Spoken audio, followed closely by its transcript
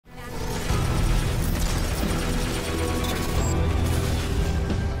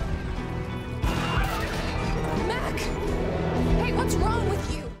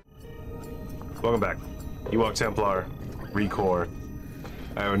Welcome back. Ewok Templar, Recore.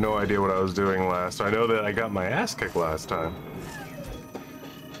 I have no idea what I was doing last. I know that I got my ass kicked last time.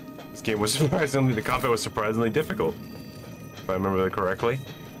 This game was surprisingly, the combat was surprisingly difficult, if I remember that correctly.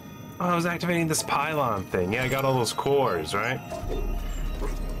 Oh, I was activating this pylon thing. Yeah, I got all those cores, right?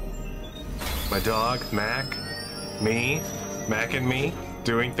 My dog, Mac, me, Mac and me,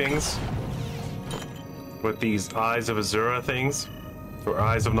 doing things with these Eyes of Azura things, or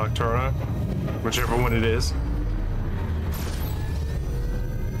Eyes of Nocturna, whichever one it is.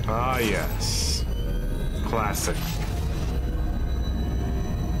 Ah, yes. Classic.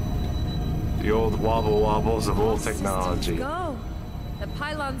 The old wobbles of old technology. Go. The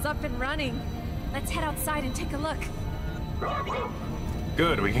pylon's up and running. Let's head outside and take a look.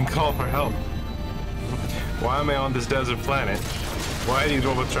 Good, we can call for help. Why am I on this desert planet? Why are these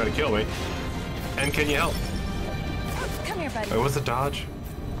robots trying to kill me? And can you help? Come here, buddy. Wait, what's the dodge?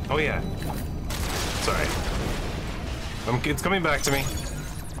 Oh yeah. Sorry. It's coming back to me.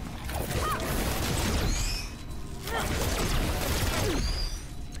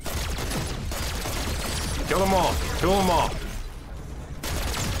 Kill them all! Kill them all!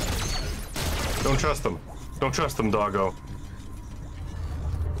 Don't trust them. Don't trust them, doggo.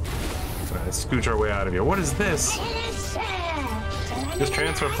 Let's scooch our way out of here. What is this? This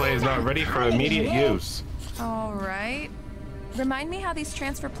transfer plate is not ready for immediate use. All right. Remind me how these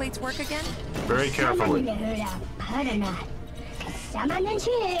transfer plates work again? Very carefully.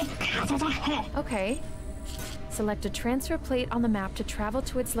 Okay. Select a transfer plate on the map to travel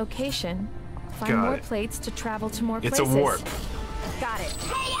to its location. Find more plates to travel to more places. It's a warp. Got it.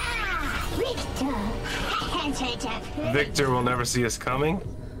 Victor will never see us coming.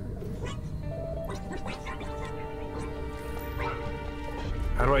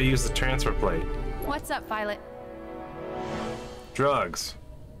 How do I use the transfer plate? What's up, Violet? Drugs.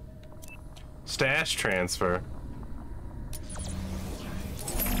 Stash transfer.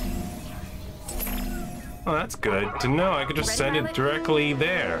 Oh, that's good to know. I could just send it directly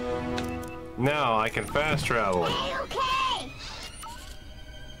there. Now I can fast travel. Okay.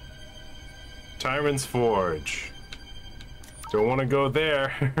 Tyrant's Forge. Don't want to go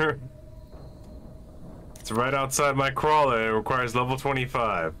there. It's right outside my crawler. It requires level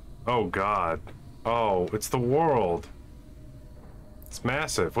 25. Oh god. Oh, it's the world. It's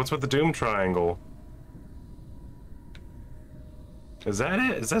massive. What's with the Doom Triangle? Is that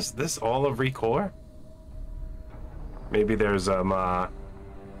it? Is this all of Recore? Maybe there's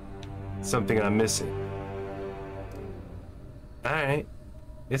something I'm missing. Alright.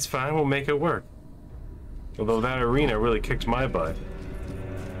 It's fine, we'll make it work. Although that arena really kicked my butt.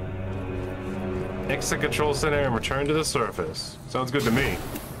 Exit control center and return to the surface. Sounds good to me.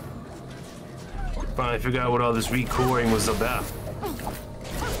 Finally figured out what all this recoring was about.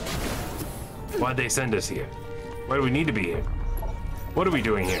 Why'd they send us here? Why do we need to be here? What are we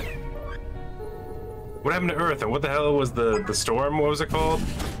doing here? What happened to Earth? And what the hell was the storm? What was it called?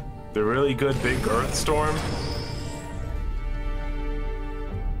 The really good big Earth storm?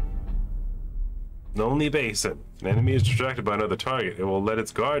 Lonely Basin. An enemy is distracted by another target. It will let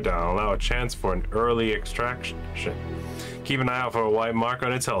its guard down and allow a chance for an early extraction. Keep an eye out for a white mark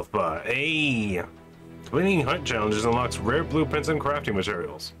on its health bar. Hey! Completing hunt challenges unlocks rare blueprints and crafting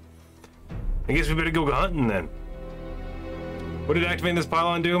materials. I guess we better go hunting then. What did activating this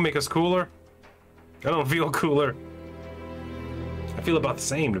pylon do? Make us cooler? I don't feel cooler. I feel about the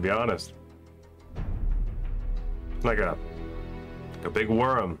same, to be honest. Like a big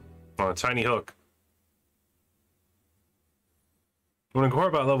worm on a tiny hook. When a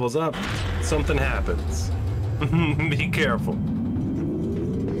Corbot levels up, something happens. Be careful.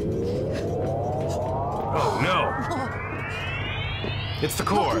 Oh no! It's the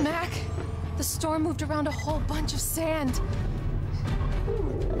core. Look, Mac. The storm moved around a whole bunch of sand.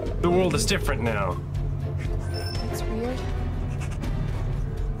 The world is different now. It's weird.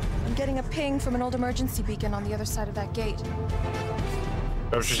 I'm getting a ping from an old emergency beacon on the other side of that gate.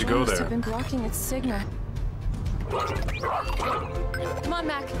 Perhaps we should go there. Have been blocking its signal. Come on,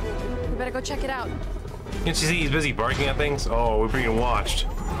 Mac. We better go check it out. Can't you see he's busy barking at things? Oh, we're being watched.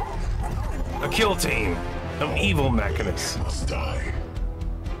 A kill team. An evil mechanist. Must die.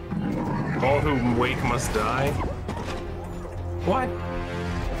 All who wake must die? What?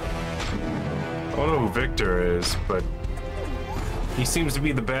 I don't know who Victor is, but he seems to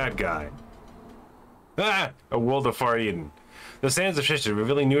be the bad guy. Ah! A world of Far Eden. The sands have shifted,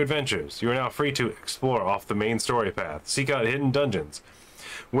 revealing new adventures. You are now free to explore off the main story path. Seek out hidden dungeons,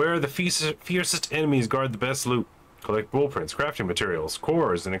 where the fiercest enemies guard the best loot. Collect blueprints, crafting materials,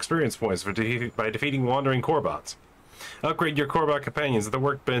 cores, and experience points by defeating wandering core bots. Upgrade your Corebot companions at the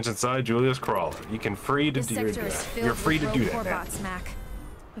workbench inside Julia's crawler. You can free to do that. You're free to do that. Corebots, Mac.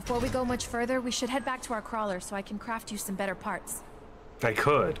 Before we go much further, we should head back to our crawler so I can craft you some better parts. I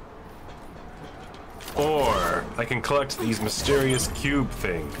could. Or I can collect these mysterious cube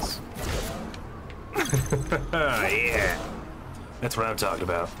things. Yeah. That's what I'm talking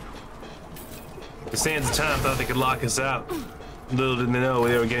about. The Sands of Time thought they could lock us out. Little did they know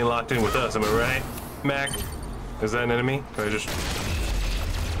they were getting locked in with us, am I right? Mac? Is that an enemy? Can I just...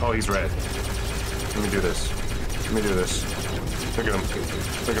 Oh, he's red. Let me do this. Let me do this. Look at him.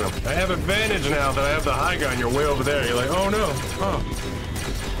 Look at him. I have advantage now that I have the high ground. You're way over there. You're like, oh no. Oh.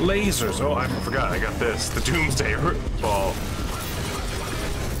 Lasers. Oh, I forgot. I got this. The Doomsday ball.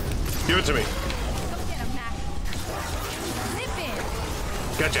 Give it to me.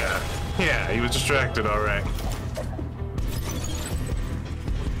 Gotcha. Yeah, he was distracted, all right.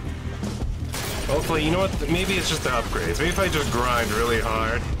 Hopefully, you know what? Maybe it's just the upgrades. Maybe if I just grind really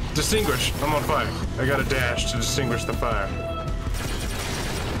hard. Distinguish. I'm on fire. I got a dash to distinguish the fire.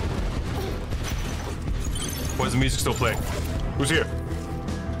 Why is the music still playing? Who's here?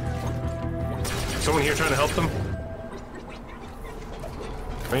 Someone here trying to help them?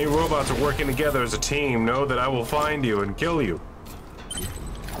 Many robots are working together as a team. Know that I will find you and kill you.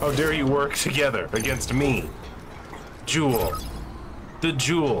 How dare you work together against me? Jewel. The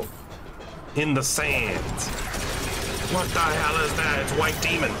jewel. In the sands. What the hell is that? It's White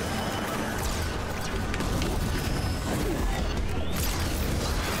Demon.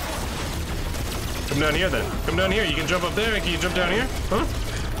 Come down here then. Come down here. You can jump up there. Can you jump down here? Huh?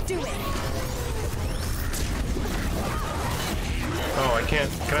 Do it. Oh, I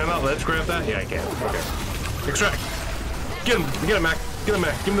can't. Can I not ledge grab that? Yeah, I can. Okay. Extract. Get him. Get him, Mac. Get him,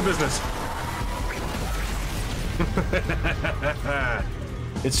 Mac. Give him the business.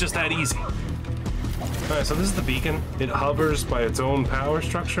 It's just that easy. Alright, so this is the beacon. It hovers by its own power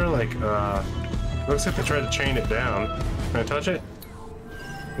structure. Like, looks like they tried to chain it down. Can I touch it?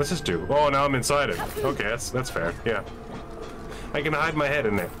 What's this do? Oh, now I'm inside it. Okay, that's fair. Yeah. I can hide my head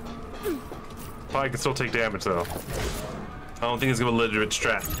in there. Probably can still take damage, though. I don't think it's gonna be a legit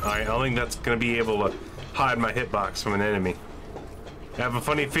strat. Alright, I don't think that's gonna be able to hide my hitbox from an enemy. I have a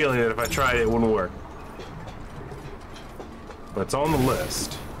funny feeling that if I tried it, it wouldn't work. But it's on the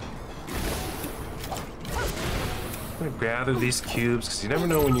list. I'm gonna gather these cubes, because you never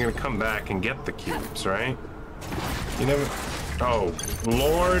know when you're gonna come back and get the cubes, right? You never... Oh,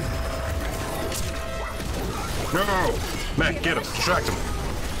 Lord. No! Mac, get him. Distract him.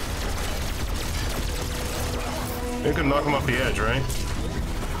 You can knock him off the edge, right?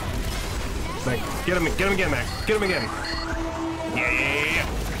 Mac, get him again, Mac. Get him again. Yeah.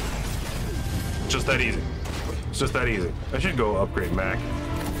 Just that easy. It's just that easy. I should go upgrade Mac.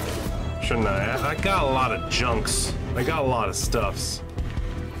 Shouldn't I? I got a lot of junks. I got a lot of stuffs.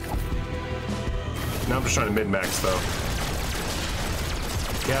 Now I'm just trying to min-max, though.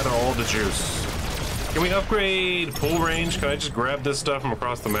 Gather all the juice. Can we upgrade pull range? Can I just grab this stuff from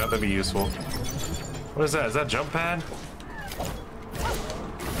across the map? That'd be useful. What is that? Is that jump pad?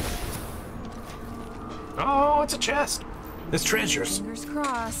 Oh, it's a chest. It's treasures. Fingers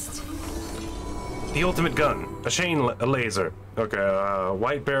crossed. The ultimate gun. A laser. Okay,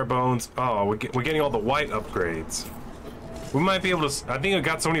 white bare bones. Oh, we're getting all the white upgrades. We might be able to... I think I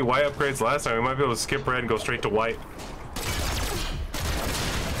got so many white upgrades last time, we might be able to skip red and go straight to white.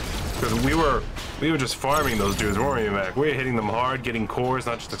 Because we were just farming those dudes, weren't we, Mac? We were hitting them hard, getting cores,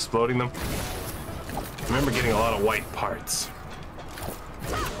 not just exploding them. I remember getting a lot of white parts.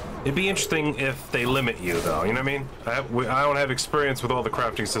 It'd be interesting if they limit you, though, you know what I mean? I don't have experience with all the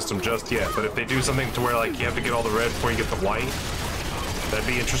crafting system just yet, but if they do something to where, like, you have to get all the red before you get the white, that'd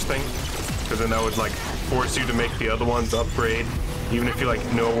be interesting. Because then that would, like, force you to make the other ones upgrade, even if you, like,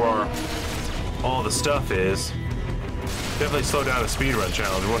 know where all the stuff is. Definitely slow down a speedrun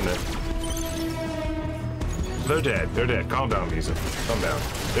challenge, wouldn't it? They're dead. They're dead. Calm down, music. Calm down.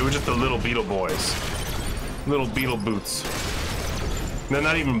 They were just the little beetle boys. Little beetle boots. They're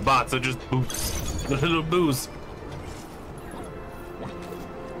not even bots, they're just boots. The little boos.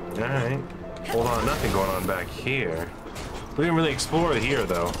 Alright. Hold on, nothing going on back here. We didn't really explore here,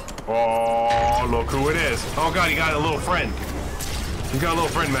 though. Oh, look who it is. Oh god, you got a little friend. You got a little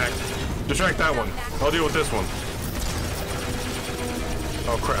friend, Mac. Distract that one. I'll deal with this one.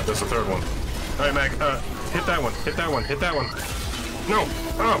 Oh crap, that's the third one. Alright, Mac, hit that one. Hit that one. Hit that one. No!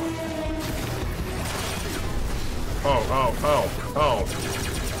 Oh! Oh.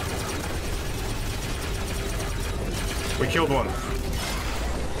 We killed one.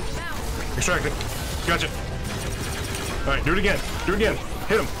 Extract it. Gotcha. Alright, do it again. Do it again.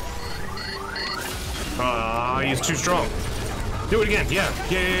 Hit him. He's too strong. Do it again. Yeah.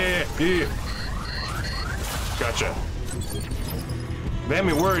 Gotcha. They had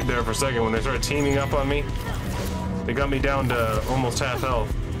me worried there for a second when they started teaming up on me. They got me down to almost half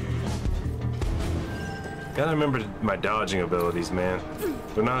health. Gotta remember my dodging abilities, man.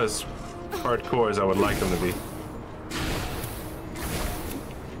 They're not as hardcore as I would like them to be.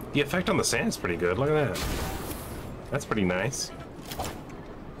 The effect on the sand's pretty good. Look at that. That's pretty nice.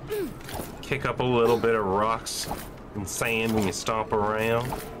 Kick up a little bit of rocks and sand when you stomp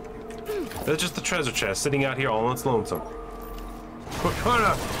around. That's just the treasure chest sitting out here all on its lonesome.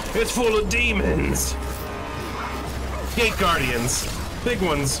 It's full of demons! Gate guardians! Big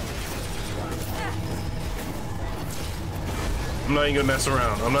ones! I'm not even gonna mess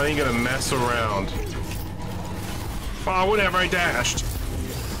around. I'm not even gonna mess around. Oh, whatever, I dashed.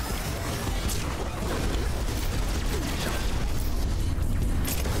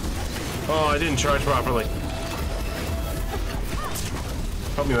 Oh, I didn't charge properly.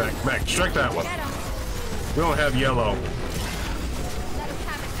 Help me back. Back. Strike that one. We don't have yellow.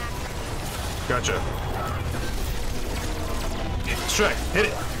 Gotcha. Strike. Hit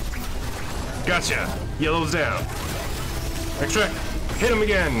it. Gotcha. Yellow's down. Extract. Hit him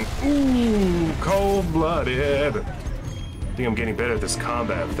again. Ooh, cold-blooded. I think I'm getting better at this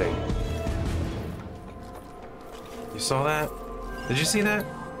combat thing. You saw that? Did you see that?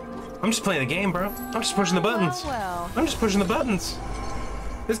 I'm just playing the game, bro. I'm just pushing the buttons. Well. I'm just pushing the buttons.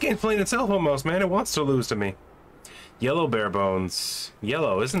 This game's playing itself almost, man. It wants to lose to me. Yellow bare bones.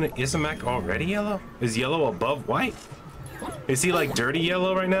 Yellow, isn't it? Isn't Mac already yellow? Is yellow above white? Is he like dirty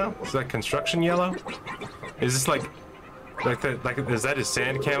yellow right now? Is that construction yellow? Is this like that? Like, is that his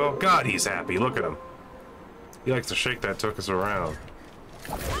sand camo? God, he's happy. Look at him. He likes to shake that tuchus around.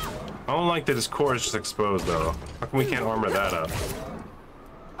 I don't like that his core is just exposed though. How come we can't armor that up?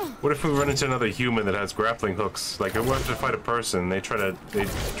 What if we run into another human that has grappling hooks? Like, if we have to fight a person, they try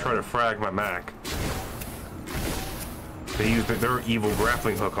to frag my Mac. They use their evil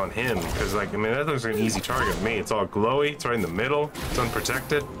grappling hook on him, because, like, I mean, that looks like an easy target to me. It's all glowy, it's right in the middle, it's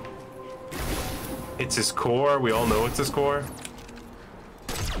unprotected. It's his core, we all know it's his core.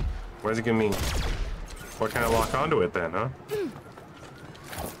 Why is it giving me... Why can't I lock onto it then, huh?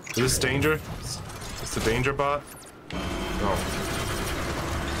 Is this danger? Is the danger bot? Oh.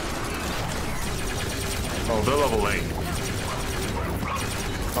 Oh, they're level 8.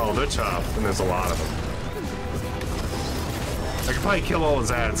 Oh, they're tough, and there's a lot of them. I could probably kill all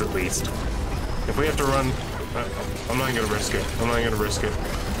his ads at least. If we have to run, I'm not gonna risk it. I'm not gonna risk it.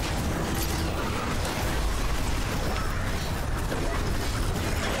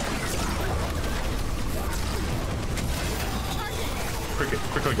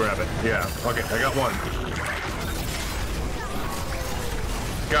 Quickly grab it. Yeah. Okay, I got one.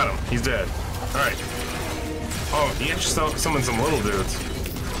 Got him. He's dead. All right. Oh, he actually summoned some little dudes.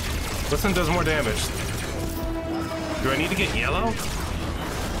 This one does more damage. Do I need to get yellow?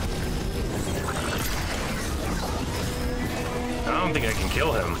 I don't think I can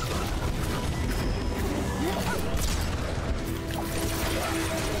kill him.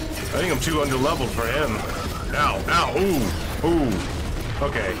 I think I'm too underleveled for him. Ow, ow, ooh, ooh.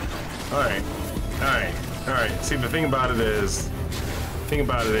 Okay. Alright. Alright. Alright. See, the thing about it is...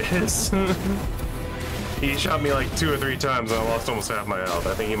 he shot me like 2 or 3 times and I lost almost half my health.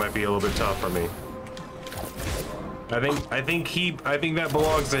 I think he might be a little bit tough for me. I think that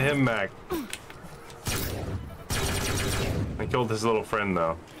belongs to him, Mac. I killed his little friend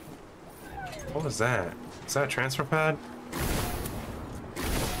though. What was that? Is that a transfer pad?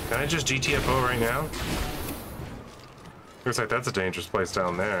 Can I just GTFO right now? Looks like that's a dangerous place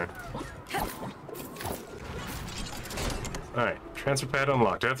down there. Alright, transfer pad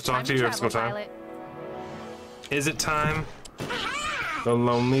unlocked. Do I have to talk to you every single time? Is it time? The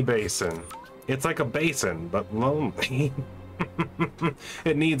Lonely Basin. It's like a basin, but lonely.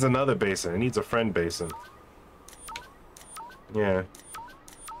 It needs another basin. It needs a friend basin. Yeah.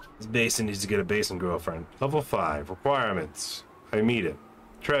 This basin needs to get a basin girlfriend. Level 5. Requirements. I meet it.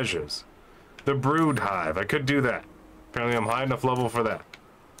 Treasures. The Brood Hive. I could do that. Apparently I'm high enough level for that.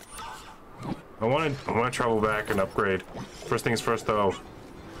 I want to travel back and upgrade. First things first though.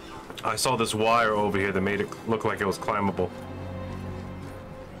 I saw this wire over here that made it look like it was climbable.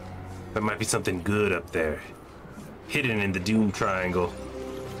 There might be something good up there. Hidden in the Doom Triangle.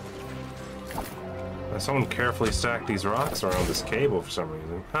 Someone carefully stacked these rocks around this cable for some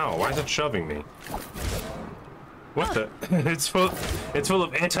reason. How? Why is it shoving me? What the? It's full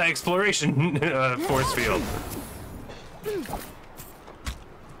of anti-exploration force field.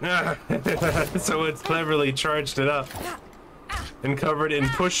 So it's cleverly charged it up. And covered in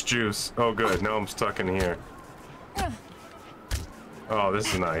push juice. Oh good, now I'm stuck in here. Oh,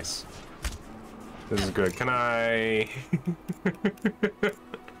 this is nice. This is good. Can I...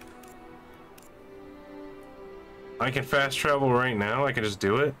 I can fast travel right now? I can just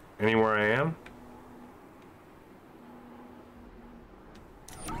do it? Anywhere I am?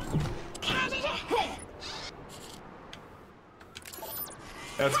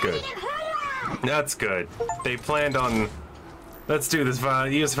 That's good. That's good. They planned on... Let's do this.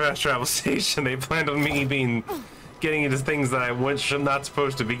 Use fast travel station. They planned on me getting into things that I am not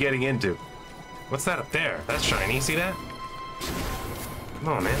supposed to be getting into. What's that up there? That's shiny. See that?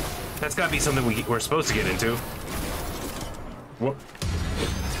 Come on, man. That's gotta be something we're supposed to get into. What?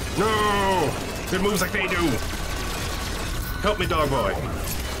 No! It moves like they do. Help me, dog boy.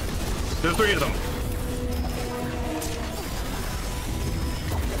 There's 3 of them.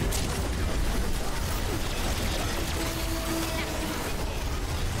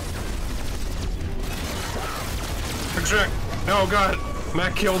 Extract! Oh god!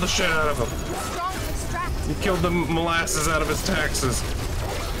 Matt killed the shit out of him. He killed the molasses out of his taxes.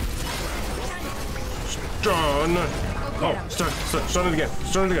 Stun! Oh, stun it again.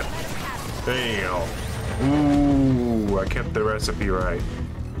 Stun it again. There you go. Ooh, I kept the recipe right.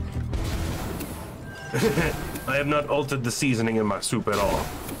 I have not altered the seasoning in my soup at all.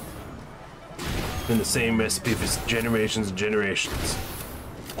 Been the same recipe for generations and generations.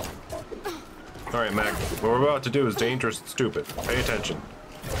 Alright, Mac, what we're about to do is dangerous and stupid. Pay attention.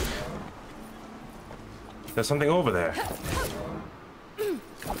 There's something over there.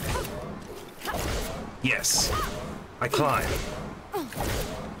 Yes. I climb.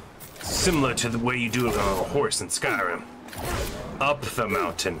 Similar to the way you do a horse in Skyrim. Up the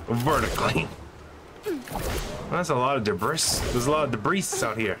mountain, vertically. Well, that's a lot of debris. There's a lot of debris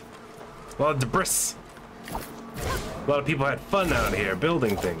out here. A lot of debris. A lot of people had fun out here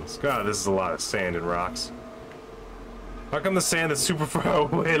building things. God, this is a lot of sand and rocks. How come the sand is super far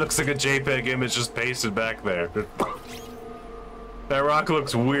away? It looks like a JPEG image just pasted back there. That rock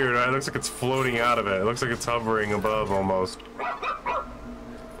looks weird. It looks like it's floating out of it. It looks like it's hovering above almost.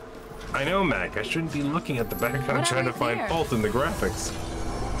 I know, Mac. I shouldn't be looking at the background trying to find fault in the graphics.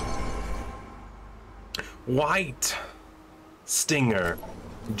 White Stinger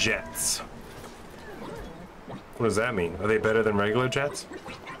jets. What does that mean? Are they better than regular jets?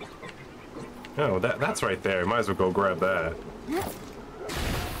 Oh, that's right there. Might as well go grab that.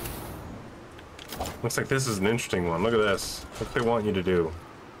 Looks like this is an interesting one. Look at this. What they want you to do.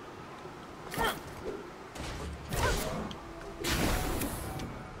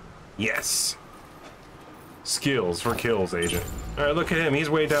 Yes. Skills for kills, agent. Alright, look at him. He's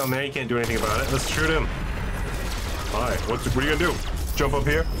way down there. You can't do anything about it. Let's shoot him. Alright, what are you gonna do? Jump up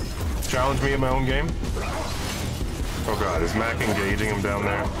here? Challenge me in my own game? Oh god, is Mac engaging him down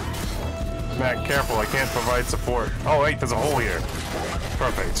there? Mac, careful, I can't provide support. Oh wait, there's a hole here.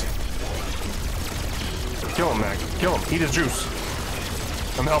 Perfect. Kill him, Mac. Kill him. Eat his juice.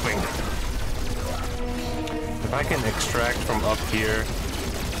 I'm helping. If I can extract from up here...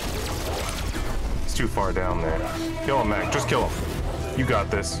 It's too far down there. Kill him, Mac. Just kill him. You got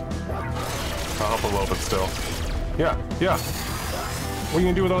this. I'll help a little bit still. Yeah, yeah. What are you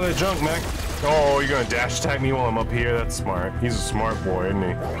gonna do with all that junk, Mac? Oh, you're gonna dash attack me while I'm up here? That's smart. He's a smart boy, isn't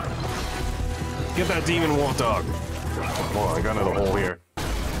he? Get that demon wolf dog. Hold on, I got another hole here.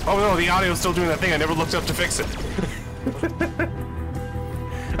 Oh no, the audio's still doing that thing. I never looked up to fix it.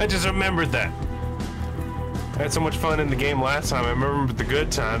 I just remembered that. I had so much fun in the game last time. I remembered the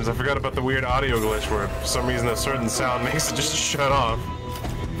good times. I forgot about the weird audio glitch where for some reason a certain sound makes it just shut off.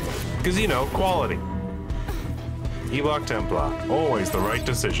 Because, you know, quality. E-block, Templar. Always the right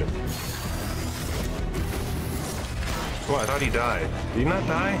decision. Oh, I thought he died. Did he not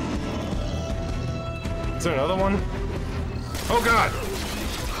die? Is there another one? Oh god!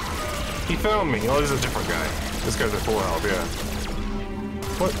 He found me. Oh, this is a different guy. This guy's at full health, yeah.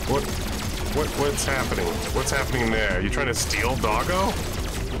 What's happening? What's happening there? You trying to steal Doggo?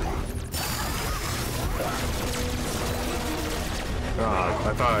 Ah,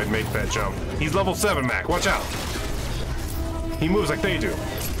 I thought I'd make that jump. He's level 7, Mac. Watch out. He moves like they do.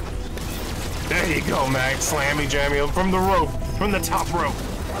 There you go, Mac. Slammy jammy him from the rope. From the top rope.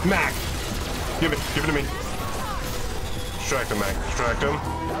 Mac. Give it to me. Distract him, Mac. Distract him.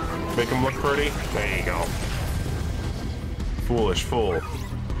 Make him look pretty. There you go. Foolish fool.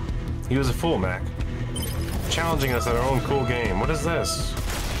 He was a fool, Mac. Challenging us at our own cool game. What is this?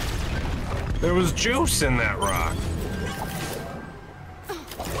 There was juice in that rock.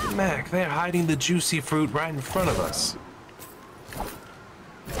 Mac, they're hiding the juicy fruit right in front of us.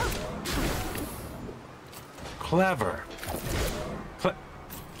 Clever.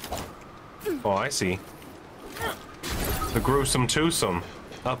 Oh, I see. The gruesome twosome.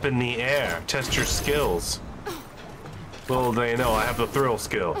 Up in the air. Test your skills. Little they know, I have the thrill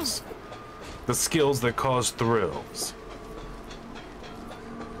skills. The skills that cause thrills.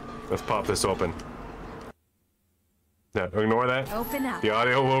 Let's pop this open. No, ignore that. Open up. The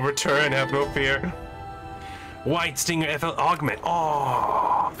audio will return, have no fear. White Stinger FL Augment.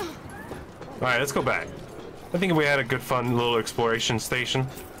 Oh. Alright, let's go back. I think we had a good fun little exploration station.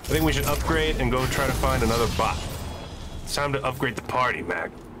 I think we should upgrade and go try to find another bot. It's time to upgrade the party,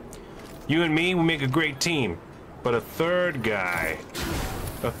 Mac. You and me, we make a great team. But a third guy,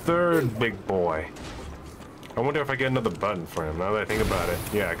 a third big boy. I wonder if I get another button for him, now that I think about it.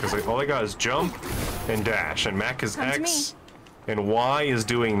 Yeah, because all I got is jump and dash, and Mac is X, and Y is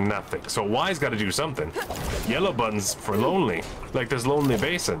doing nothing. So Y's got to do something. Yellow button's for lonely, like this lonely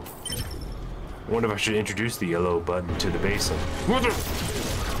basin. I wonder if I should introduce the yellow button to the basin.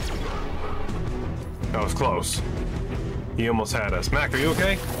 That was close. He almost had us. Mac, are you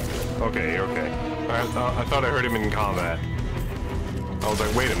okay? Okay, you're okay. I thought I heard him in combat. I was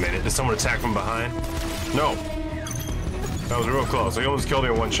like, wait a minute, did someone attack from behind? No. That was real close. He almost killed me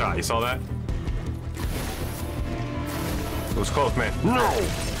in one shot. You saw that? It was close, man. No!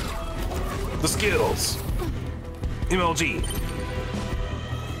 The skills. MLG.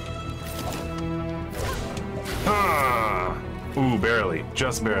 Ah! Ooh, barely.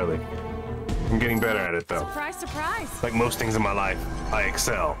 Just barely. I'm getting better at it, though. Surprise, surprise. Like most things in my life, I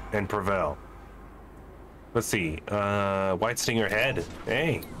excel and prevail. Let's see. White Stinger head.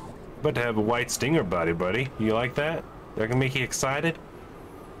 Hey. About to have a white stinger buddy. You like that? That can make you excited?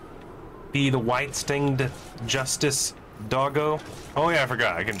 Be the white stinged justice doggo? Oh yeah, I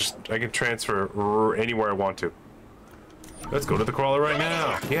forgot. I can transfer anywhere I want to. Let's go to the crawler right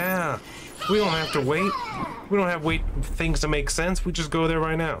now. Yeah. We don't have to wait. We don't have wait things to make sense. We just go there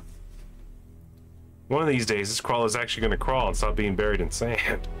right now. One of these days, this crawler is actually going to crawl and stop being buried in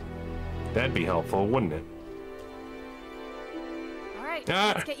sand. That'd be helpful, wouldn't it? All right,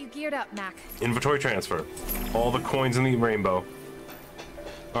 let's get you geared up, Mac. Inventory transfer. All the coins in the rainbow.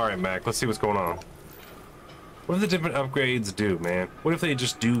 All right, Mac, let's see what's going on. What do the different upgrades do, man? What if they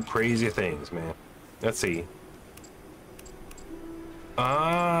just do crazy things, man? Let's see.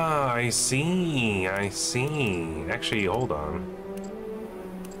 Ah, I see. Actually, hold on.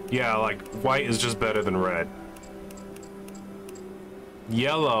 Yeah, like, white is just better than red.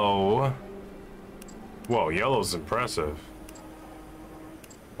 Yellow... Whoa, yellow's impressive.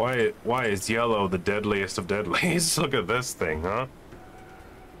 Why is yellow the deadliest of deadlies? Look at this thing, huh?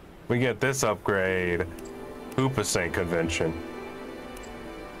 We get this upgrade. Hoopasang Convention.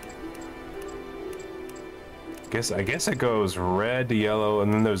 I guess it goes red, yellow,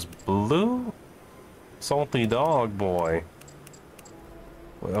 and then there's blue? Salty dog boy.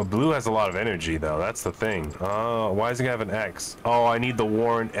 Well, blue has a lot of energy, though. That's the thing. Oh, why does it have an X? Oh, I need the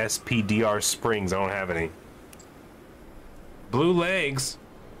Warren SPDR springs. I don't have any. Blue legs.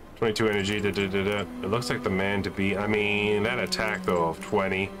 22 energy. It looks like the man to be. I mean, that attack, though, of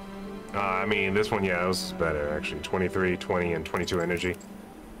 20. I mean, this one, yeah, this is better, actually. 23, 20, and 22 energy.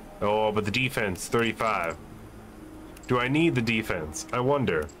 Oh, but the defense, 35. Do I need the defense? I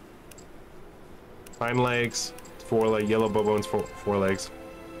wonder. Hind legs, 4 leg, yellow bones, four legs.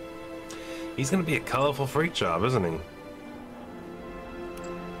 He's gonna be a colorful freak job, isn't he?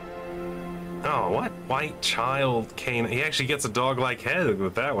 Oh, what? White child cane. He actually gets a dog-like head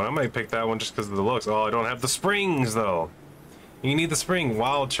with that one. I might pick that one just because of the looks. Oh, I don't have the springs, though. You need the spring.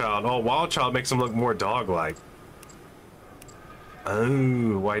 Wild child. Oh, wild child makes him look more dog-like.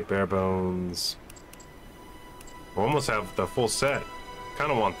 Oh, white bare bones. We almost have the full set.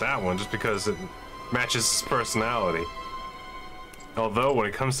 Kind of want that one just because it matches his personality. Although when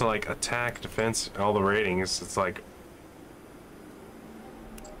it comes to like attack, defense, all the ratings, it's like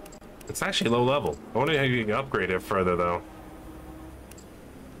it's actually low level. I wonder how you can upgrade it further though.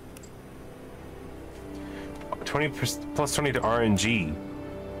 20% plus 20 to RNG.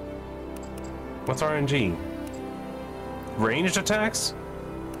 What's RNG? Ranged attacks?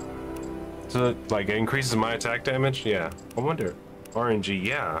 So it, like it increases my attack damage? Yeah. I wonder. RNG,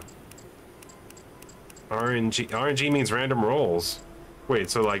 yeah. RNG means random rolls. Wait,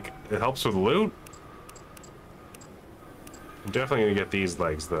 so like it helps with loot? I'm definitely gonna get these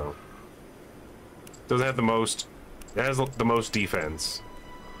legs though. Doesn't have the most. It has the most defense,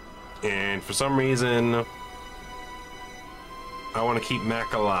 and for some reason, I want to keep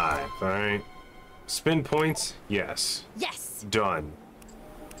Mac alive. All right. Spin points, yes. Yes. Done.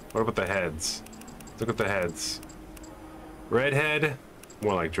 What about the heads? Look at the heads. Redhead,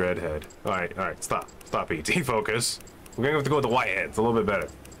 more like dreadhead. All right, stop, ET, focus. We're gonna have to go with the white heads, a little bit better.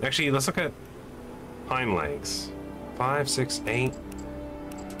 Actually, let's look at hind legs. 5, 6, 8.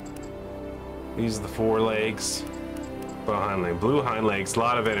 These are the 4 legs. Hind leg. Blue hind legs, a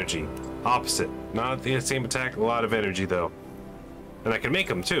lot of energy. Opposite. Not the same attack, a lot of energy though. And I can make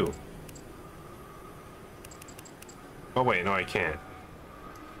them too. Oh wait, no I can't.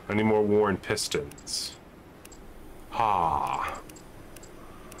 I need more worn pistons. Ha.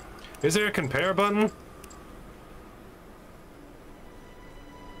 Is there a compare button?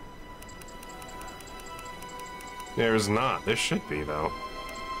 There's not. There should be though.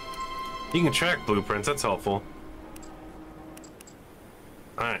 You can track blueprints, that's helpful.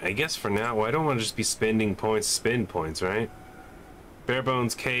 Alright, I guess for now, well, I don't want to just be spending points, spin points, right? Bare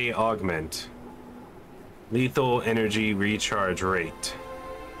bones K augment. Lethal energy recharge rate.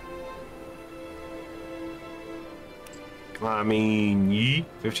 I mean, yee.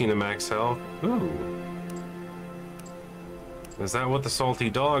 15 to max health. Ooh. Is that what the salty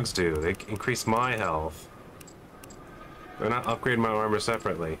dogs do? They increase my health. They're not upgrading my armor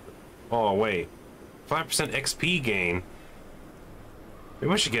separately. Oh, wait. 5% XP gain.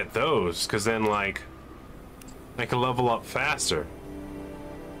 Maybe we should get those, because then, like, I can level up faster.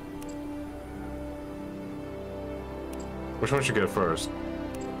 Which one should get first?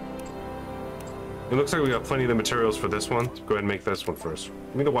 It looks like we got plenty of the materials for this one. Go ahead and make this one first.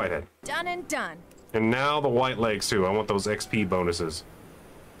 Give me the white head. Done and done. And now the white legs, too. I want those XP bonuses.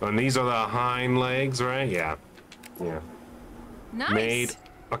 And these are the hind legs, right? Yeah. Yeah. Nice. Made.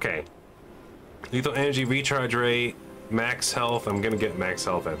 Okay. Lethal energy recharge rate. Max health. I'm gonna get max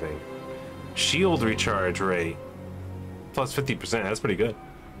health, I think. Shield recharge rate. Plus 50%. That's pretty good.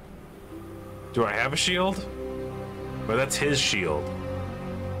 Do I have a shield? Well, that's his shield.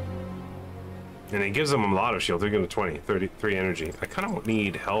 And it gives him a lot of shield. They're giving him 20, 33 energy. I kind of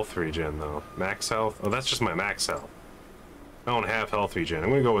need health regen, though. Max health? Oh, that's just my max health. I don't have health regen. I'm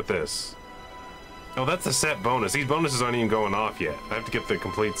gonna go with this. Oh, that's the set bonus. These bonuses aren't even going off yet. I have to get the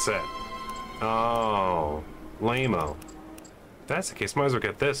complete set. Oh, lame-o. If that's the case, might as well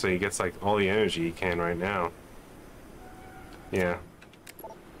get this so he gets, like, all the energy he can right now. Yeah.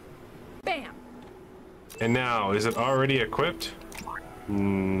 Bam. And now, is it already equipped?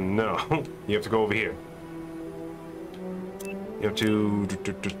 No. You have to go over here. You have to...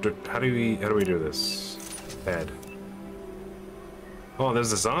 How do we do this? Head. Oh,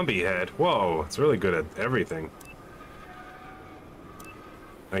 there's a zombie head. Whoa, it's really good at everything.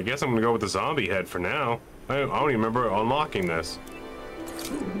 I guess I'm gonna go with the zombie head for now. I don't even remember unlocking this.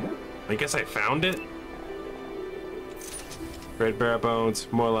 I guess I found it? Red bare bones,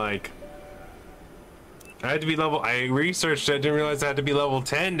 more like... I had to be level... I researched it, I didn't realize I had to be level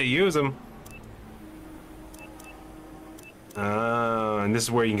 10 to use them. And this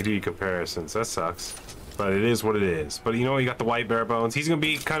is where you can do your comparisons. That sucks. But it is what it is. But you know, you got the white bare bones. He's gonna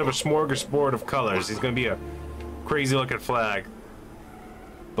be kind of a smorgasbord of colors. He's gonna be a crazy looking flag.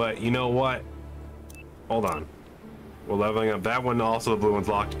 But you know what? Hold on. We're leveling up. That one, also the blue one's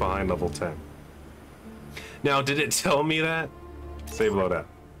locked behind level 10. Now, did it tell me that? Save loadout.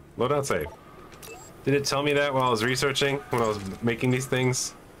 Loadout save. Did it tell me that while I was researching, when I was making these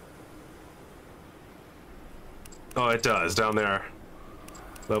things? Oh, it does, down there.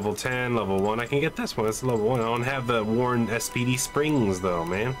 Level 10, level 1. I can get this one, it's level 1. I don't have the worn SPD springs, though,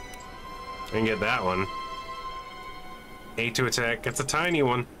 man. I can get that one. 8 to attack. It's a tiny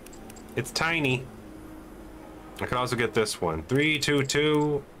one. It's tiny. I could also get this one. 3, 2,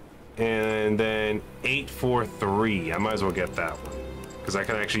 2, and then 8, 4, 3. I might as well get that one. Because I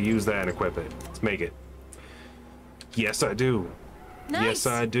can actually use that and equip it. Let's make it. Yes, I do. Nice. Yes,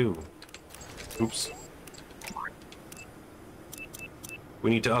 I do. Oops. We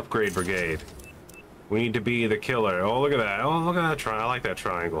need to upgrade Brigade. We need to be the killer. Oh, look at that. Oh, look at that triangle. I like that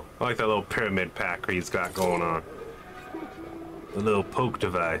triangle. I like that little pyramid pack he's got going on. The little poke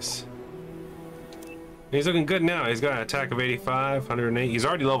device. He's looking good now. He's got an attack of 85, 108. He's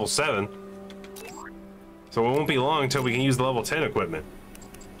already level 7. So it won't be long until we can use the level 10 equipment.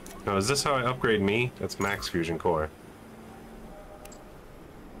 Now, is this how I upgrade me? That's max fusion core.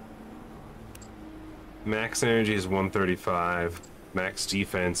 Max energy is 135. Max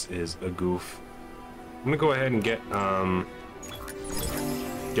defense is a goof. I'm gonna go ahead and get him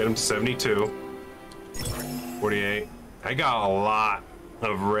to 72. 48. I got a lot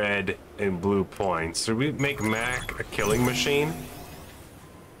of red and blue points. Should we make Mac a killing machine?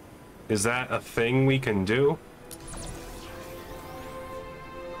 Is that a thing we can do?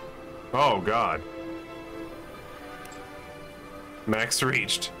 Oh god. Max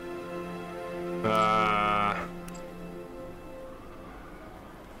reached.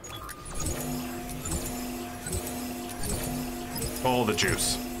 All the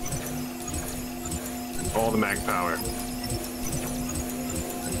juice. All the mag power.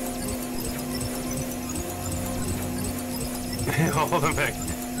 All the mag.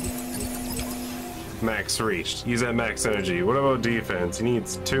 Max reached. He's at max energy. What about defense? He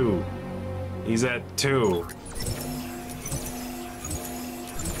needs 2. He's at 2.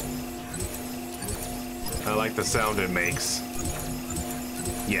 I like the sound it makes.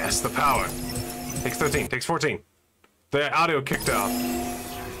 Yes, the power. Takes 13. Takes 14. The audio kicked off.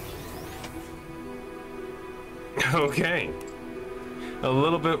 Okay. A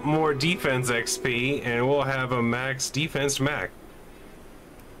little bit more defense XP, and we'll have a max defense Mac.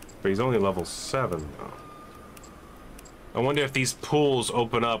 But he's only level 7, though. I wonder if these pools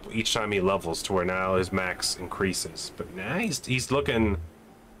open up each time he levels to where now his max increases. But now he's looking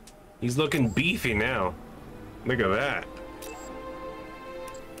beefy now. Look at that.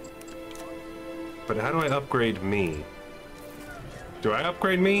 But how do I upgrade me? Do I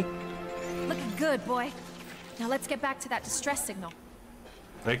upgrade me? Looking good, boy. Now let's get back to that distress signal.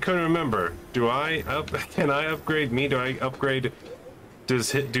 I couldn't remember. Can I upgrade me? Do I upgrade? Do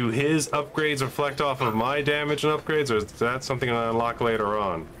his upgrades reflect off of my damage and upgrades, or is that something I unlock later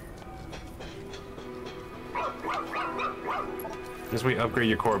on? Guess we upgrade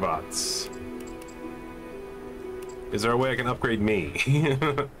your core bots. Is there a way I can upgrade me?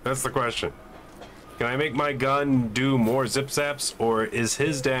 That's the question. Can I make my gun do more zip zaps, or is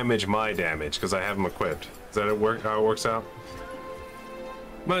his damage my damage because I have him equipped? Is that how it works out?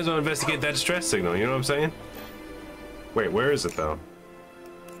 Might as well investigate that distress signal, you know what I'm saying? Wait, where is it though?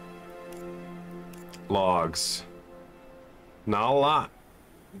 Logs. Not a lot.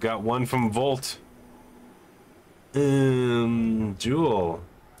 Got one from Volt. Jewel.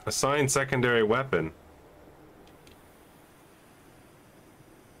 Assign secondary weapon.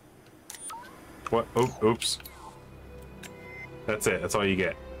 What? Oh, oops. That's it. That's all you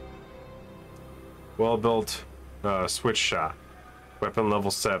get. Well built switch shot. Weapon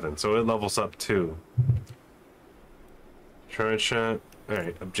level 7, so it levels up 2. Turret shot.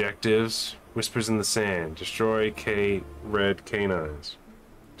 Alright, objectives. Whispers in the sand. Destroy red canines.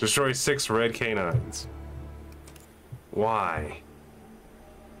 Destroy 6 red canines. Why?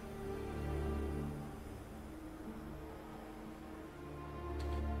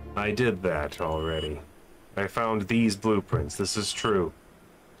 I did that already. I found these blueprints. This is true.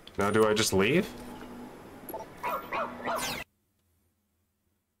 Now do I just leave?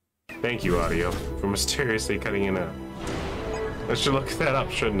 Thank you, audio, for mysteriously cutting it out. I should look that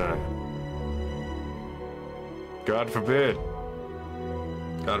up, shouldn't I? God forbid.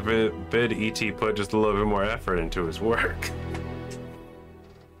 God forbid E.T. put just a little bit more effort into his work.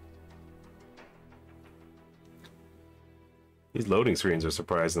 These loading screens are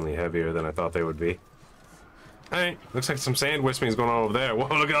surprisingly heavier than I thought they would be. Alright, looks like some sand whispering is going on over there.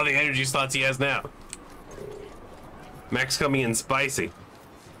 Whoa, look at all the energy slots he has now. Max coming in spicy.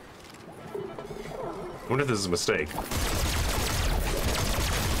 I wonder if this is a mistake. I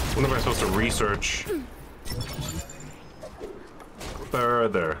wonder if I'm supposed to research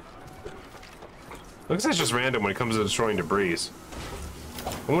further. Looks like it's just random when it comes to destroying debris.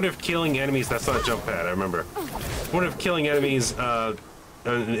 I wonder if killing enemies, that's not a jump pad, I remember. I wonder if killing enemies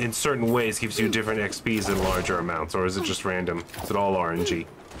in certain ways gives you different XPs in larger amounts, or is it just random? Is it all RNG?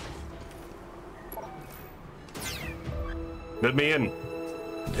 Let me in.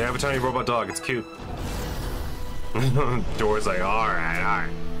 I have a tiny robot dog, it's cute. Door's like, alright.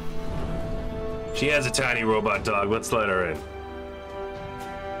 She has a tiny robot dog, let's let her in.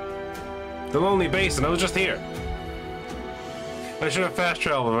 The Lonely Basin, I was just here. I should have fast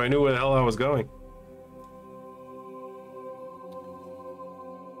traveled if I knew where the hell I was going.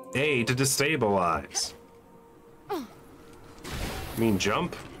 A to destabilize. I mean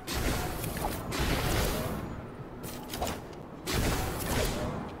jump?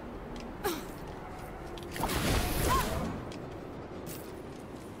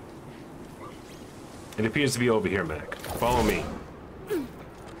 It appears to be over here, Mac. Follow me.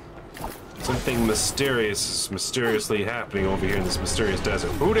 Something mysterious is mysteriously happening over here in this mysterious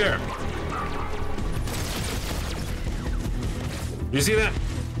desert. Who there? Did you see that?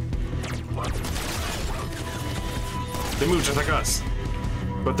 They move just like us,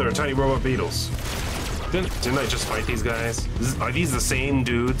 but they're tiny robot beetles. Didn't I just fight these guys? Are these the same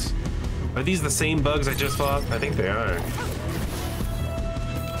dudes? Are these the same bugs I just fought? I think they are.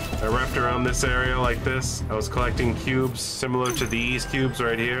 I wrapped around this area like this. I was collecting cubes similar to these cubes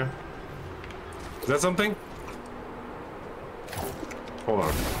right here. Is that something? Hold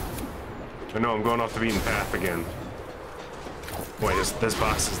on. I know I'm going off the beaten path again. Wait, there's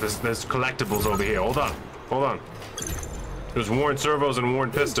boxes, there's collectibles over here. Hold on. There's worn servos and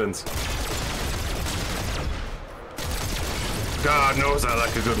worn pistons. God knows I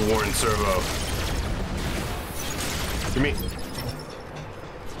like a good Warren servo. Give me.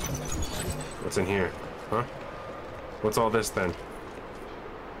 What's in here? Huh? What's all this then?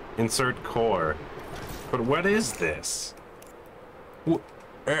 Insert core. But what is this?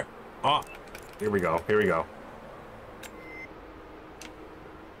 Here we go. Here we go.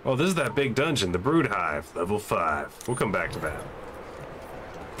 Oh, this is that big dungeon, the Brood Hive, level 5. We'll come back to that.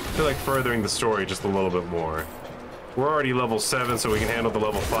 I feel like furthering the story just a little bit more. We're already level 7, so we can handle the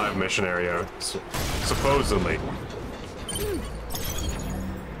level 5 mission area, supposedly.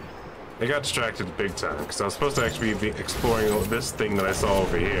 I got distracted big time, because I was supposed to actually be exploring this thing that I saw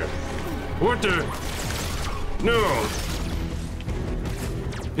over here. What the? No!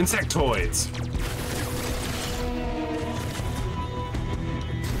 Insectoids!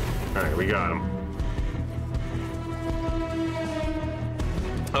 Alright, we got him.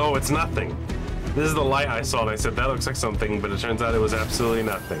 Oh, it's nothing. This is the light I saw, and I said, that looks like something, but it turns out it was absolutely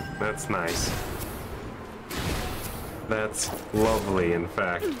nothing. That's nice. That's lovely, in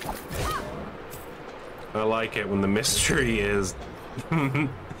fact. I like it when the mystery is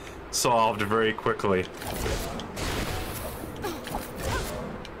solved very quickly.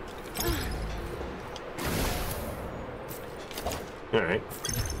 Alright.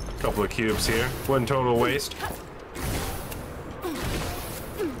 Couple of cubes here. One total waste.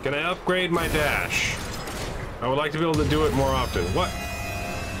 Can I upgrade my dash? I would like to be able to do it more often. What?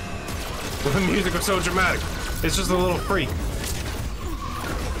 The music was so dramatic. It's just a little freak.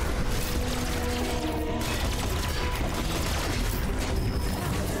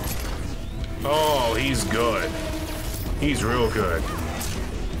 Oh, he's good. He's real good.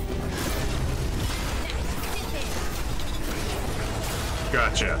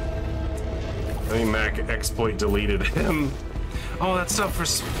 Gotcha. I think Mac exploit deleted him. Oh, that stuff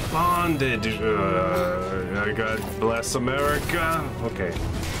responded. God bless America. Okay.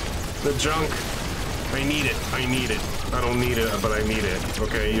 The junk. I need it. I need it. I don't need it, but I need it.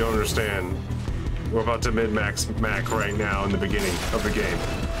 Okay, you don't understand. We're about to min-max Mac right now in the beginning of the game,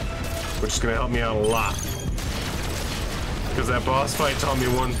 which is gonna help me out a lot. Because that boss fight taught me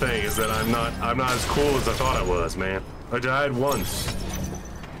one thing: is that I'm not as cool as I thought I was, man. I died once.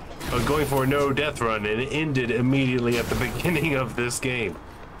 I was going for a no death run and it ended immediately at the beginning of this game.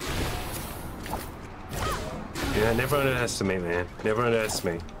 Yeah, never underestimate, man. Never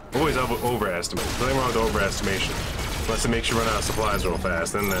underestimate. Always overestimate. Nothing wrong with overestimation. Unless it makes you run out of supplies real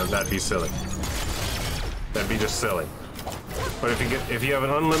fast, then that'd be silly. That'd be just silly. But if you have an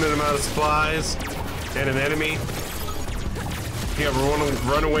unlimited amount of supplies and an enemy, if you have a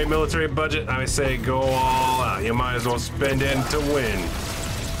runaway military budget, I say go all out. You might as well spend it to win.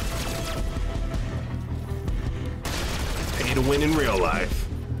 Pay to win in real life.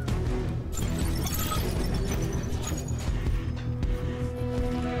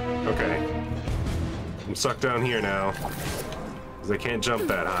 Okay. I'm stuck down here now, because I can't jump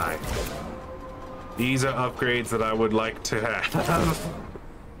that high. These are upgrades that I would like to have.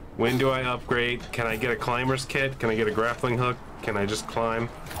 When do I upgrade? Can I get a climber's kit? Can I get a grappling hook? Can I just climb?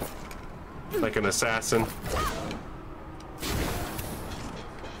 Like an assassin?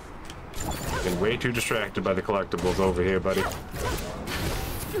 I've been way too distracted by the collectibles over here, buddy.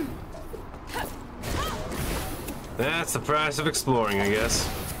 That's the price of exploring, I guess.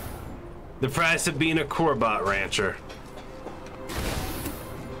 The price of being a Corbot rancher.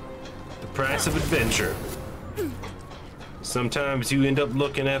 The price of adventure. Sometimes you end up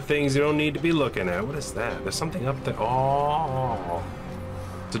looking at things you don't need to be looking at. What is that? There's something up there. Oh,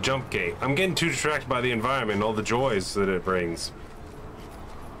 it's a jump gate. I'm getting too distracted by the environment and all the joys that it brings.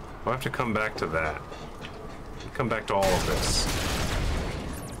 I'll have to come back to that. Come back to all of this.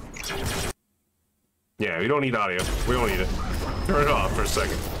 Yeah, we don't need audio. We don't need it. Turn it off for a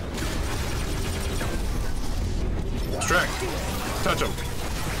second. Distract. Touch him.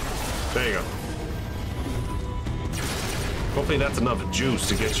 There you go. Hopefully that's enough juice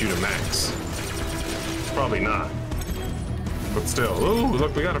to get you to max. Probably not. But still. Ooh,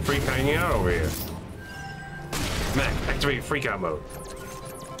 look, we got a freak hanging out over here. Mac, activate freak out mode.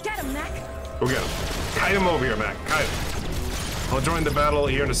 Get him, Mac. Go get him. Kite him over here, Mac. Kite him. I'll join the battle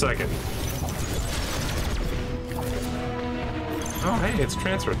here in a second. Oh, hey, it's a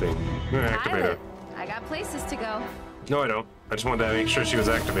transfer thing. I'm gonna activate her. I got places to go. No, I don't. I just wanted to make sure she was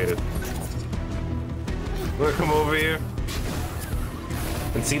activated. I'm gonna come over here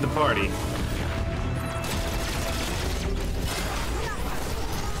and see the party.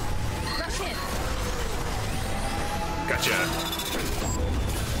 Rush in. Gotcha.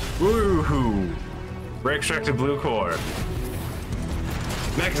 Woohoo! Ray extracted blue core.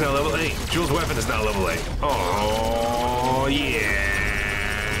 Mac is now level 8. Jules' weapon is now level 8. Oh,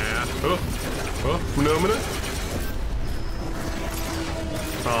 yeah. Oh, phenomena.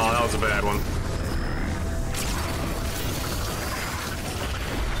 Oh, that was a bad one.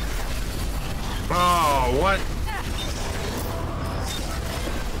 Oh, what?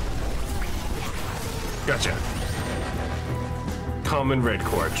 Gotcha. Common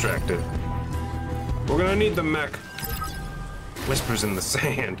Recore extracted. We're gonna need the mech. Whispers in the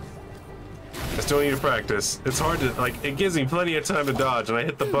sand. I still need to practice. It's hard to, like, it gives me plenty of time to dodge, and I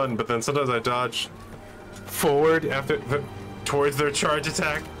hit the button, but then sometimes I dodge forward towards their charge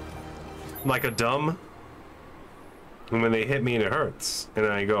attack, like a dumb. And when they hit me and it hurts, and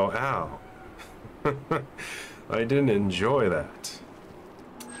I go, ow. I didn't enjoy that.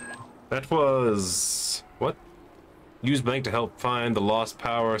 That was... what? Use Bank to help find the lost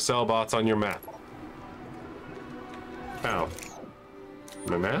power cell bots on your map. Ow.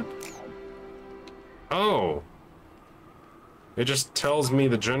 My map? Oh. It just tells me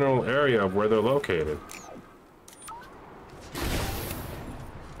the general area of where they're located.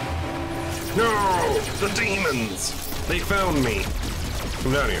 No! The demons! They found me!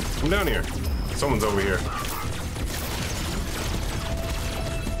 Come down here. Come down here. Someone's over here.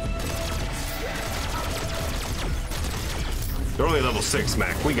 They're only level 6,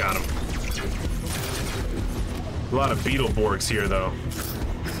 Mac. We got them. A lot of Beetleborgs here, though.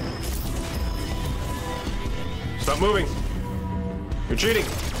 Stop moving. You're cheating.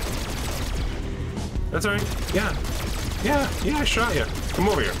 That's alright. Yeah, I shot you. Come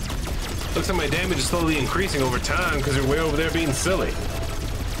over here. Looks like my damage is slowly increasing over time because you're way over there being silly.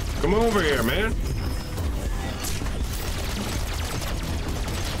 Come over here, man.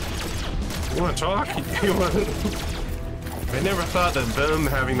 You want to talk? You want to... I never thought that them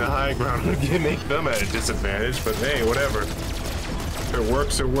having the high ground would make them at a disadvantage, but hey, whatever. If it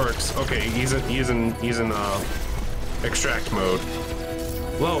works, it works. Okay, he's in extract mode.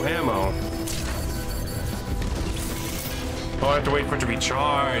 Low ammo. Oh, I have to wait for it to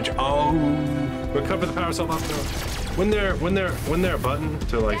recharge. Oh, recover the power cell box now. When they're a button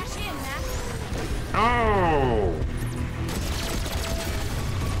to like. Oh,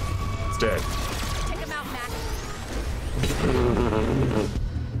 it's dead. Take him out, Mac.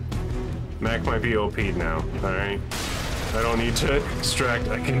 Mac might be OP'd now. All right, I don't need to extract.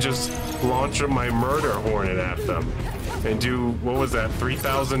 I can just launch my murder hornet at them and do, what was that,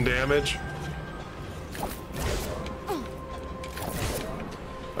 3,000 damage?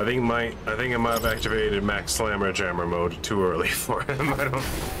 I think I might have activated Max Slammer Jammer mode too early for him. I don't.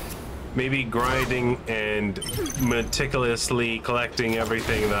 Maybe grinding and meticulously collecting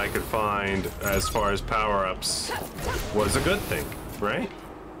everything that I could find as far as power-ups was a good thing, right?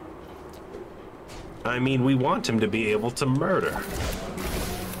 I mean, we want him to be able to murder.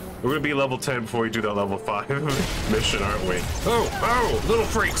 We're gonna be level 10 before we do that level 5 mission, aren't we? Oh, little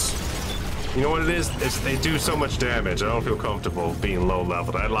freaks! You know what it is? They do so much damage. I don't feel comfortable being low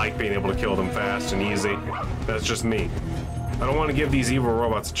leveled. I like being able to kill them fast and easy. That's just me. I don't want to give these evil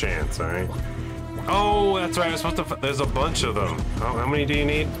robots a chance, alright? Oh, that's right. I'm supposed to. There's a bunch of them. How many do you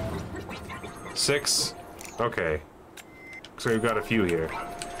need? 6? Okay. So we've got a few here.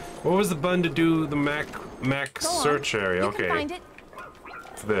 What was the button to do the Mac search area? Okay. Find it.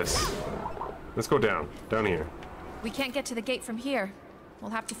 It's this. Let's go down. Down here. We can't get to the gate from here. We'll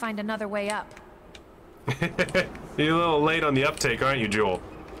have to find another way up. You're a little late on the uptake, aren't you, Joel?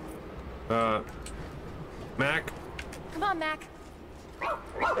 Mac? Come on, Mac.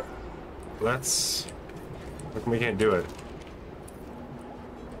 Let's... How come we can't do it?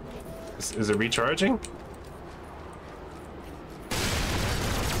 Is it recharging?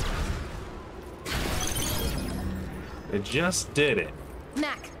 It just did it.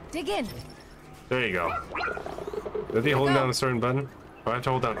 Mac, dig in. There you go. Is he holding down a certain button? Oh, I have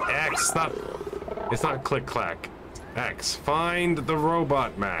to hold down X. It's not click clack. X. Find the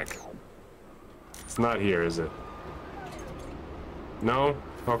robot, Mac. It's not here, is it? No?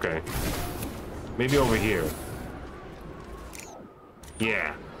 Okay. Maybe over here.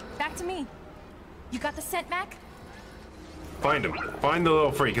 Yeah. Back to me. You got the scent, Mac? Find him. Find the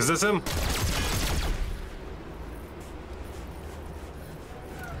little freak. Is this him?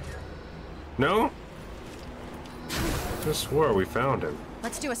 No? Just swore we found him.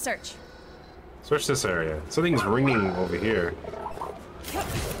 Let's do a search. Search this area. Something's ringing over here.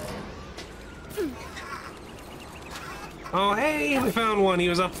 Oh, hey, we found one. He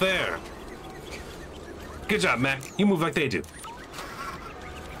was up there. Good job, Mac. You move like they do.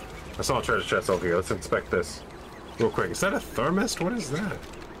 I saw a treasure chest over here. Let's inspect this real quick. Is that a thermist? What is that?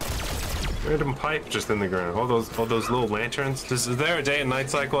 Random pipe just in the ground. All those little lanterns. Is there a day and night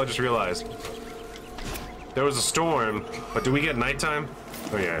cycle? I just realized. There was a storm, but do we get nighttime?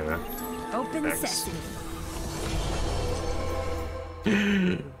 Oh yeah. Open sesame.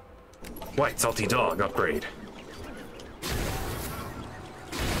 White salty dog upgrade.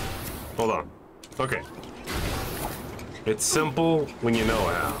 Hold on. Okay. It's simple when you know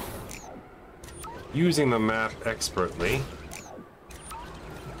how. Using the map expertly.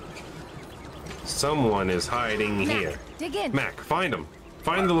 Someone is hiding here. Dig in. Mac, find him.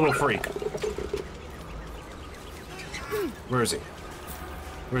 Find the little freak. Where is he?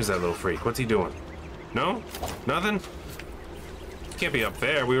 Where's that little freak? What's he doing? No? Nothing? Can't be up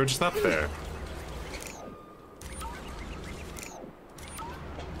there. We were just up there.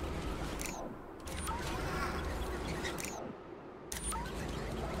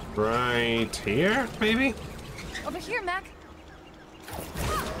 Right here, maybe? Over here, Mac.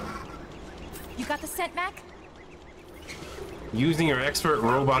 You got the scent, Mac? Using your expert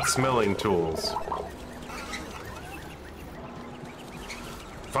robot smelling tools.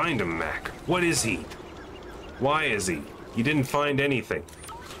 Find him, Mac. What is he? Why is he? You didn't find anything.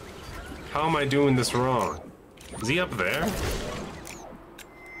 How am I doing this wrong? Is he up there?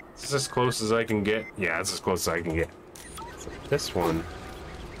 Is this as close as I can get? Yeah, it's as close as I can get. This one.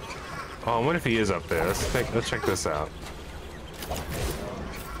 Oh, what if he is up there? Let's check this out.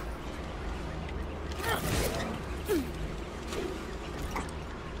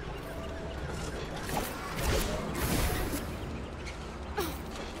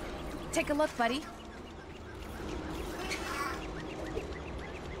 Take a look, buddy.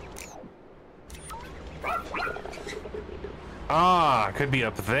 Ah, could be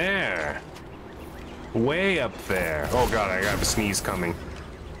up there. Way up there. Oh god, I got a sneeze coming.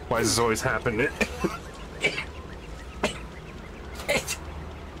 Why does this always happen?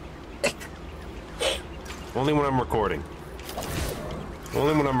 Only when I'm recording.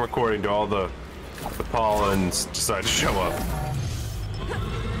 Only when I'm recording do all the pollens decide to show up.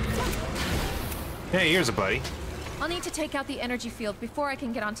 Hey, here's a buddy. I'll need to take out the energy field before I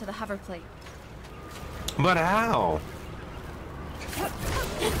can get onto the hover plate. But how?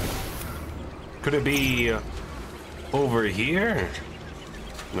 Could it be over here?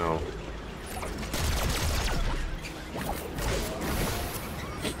 No.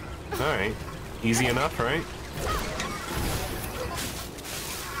 Alright. Easy enough, right?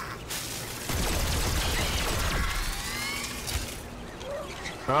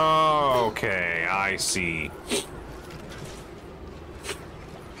 Oh, okay, I see.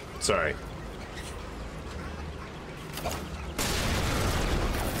 Sorry.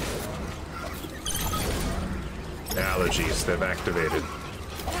 Allergies, they've activated.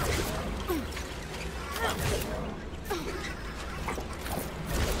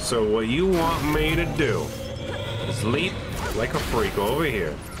 So what you want me to do is leap like a freak over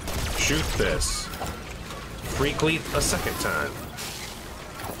here. Shoot this. Freak leap a second time.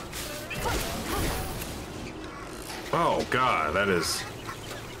 Oh god, that is...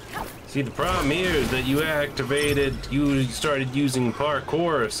 See, the problem here is that you started using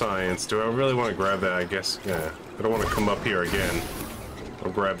parkour science. Do I really want to grab that? I guess, yeah. I don't want to come up here again.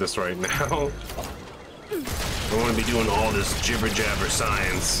 I'll grab this right now. I don't want to be doing all this jibber-jabber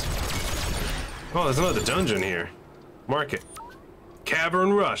science. Oh, there's another dungeon here. Mark it.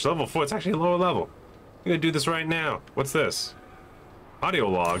 Cavern Rush, level 4. It's actually a lower level. I'm gonna do this right now. What's this? Audio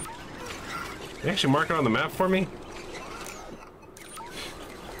log. They actually mark it on the map for me?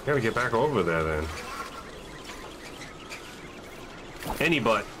 Gotta get back over there then. Any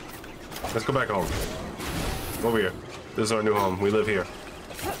butt. Let's go back home. Over here. This is our new home. We live here.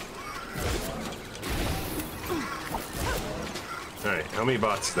 Alright, how many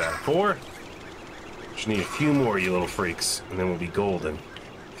bots is that? 4? Just need a few more, you little freaks, and then we'll be golden.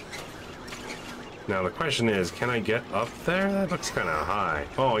 Now the question is, can I get up there? That looks kind of high.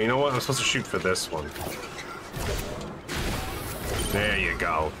 Oh, you know what? I'm supposed to shoot for this one. There you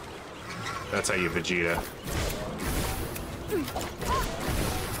go. That's how you Vegeta.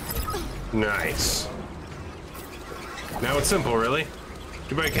 Nice. Now it's simple, really.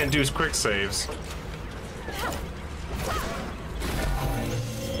 Too bad I can't do quick saves.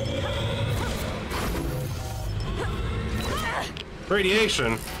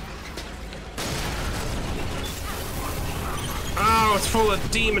 Radiation? Oh, it's full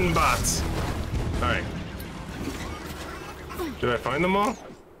of demon bots. Alright. Did I find them all?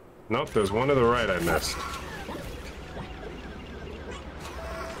 Nope, there's one to the right I missed.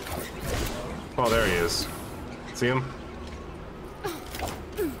 Oh, there he is. See him?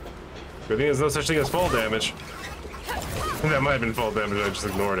 Good thing there's no such thing as fall damage. That might have been fall damage, I just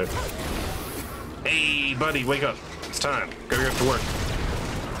ignored it. Hey, buddy, wake up. It's time. Gotta get to work.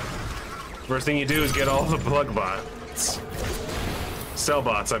 First thing you do is get all the plug bots. Cell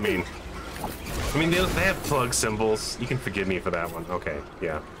bots, I mean. They have plug symbols. You can forgive me for that one. Okay,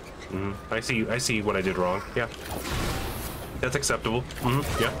 yeah. I see what I did wrong. Yeah. That's acceptable.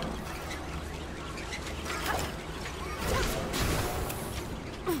 Yeah.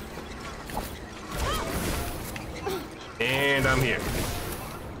 And I'm here.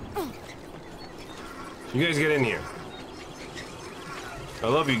 You guys get in here. I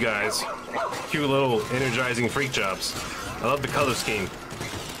love you guys. Cute little energizing freak jobs. I love the color scheme.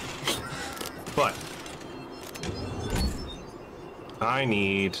 But I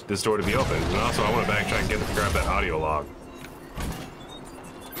need this door to be open. And also I want to backtrack and grab that audio log.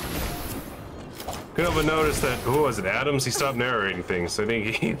 Couldn't help but notice that, who was it, Adams? He stopped narrating things. So I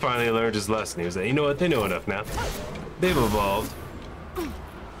think he finally learned his lesson. He was like, you know what, they know enough now. They've evolved.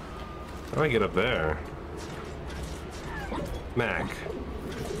 How do I get up there? Mac.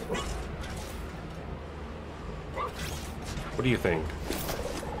 What do you think?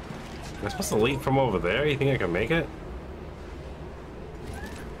 Am I supposed to leap from over there? You think I can make it?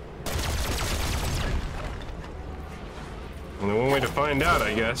 Only one way to find out,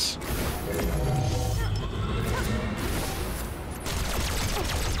 I guess.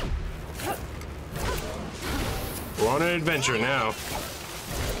 We're on an adventure now.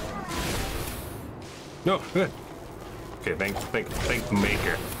 No, good. Okay, thank the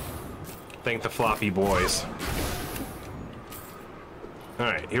maker. Thank the floppy boys.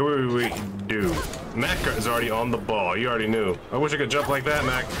 Alright, here we do. Mac is already on the ball. You already knew. I wish I could jump like that,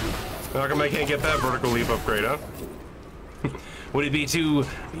 Mac. How come I can't get that vertical leap upgrade, huh? Would it be too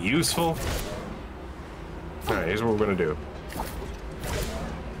useful? Alright, here's what we're gonna do.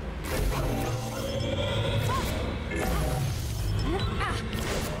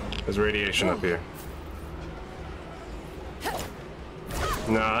 There's radiation up here.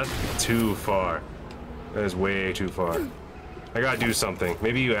 Nah, that's too far. That is way too far. I gotta do something.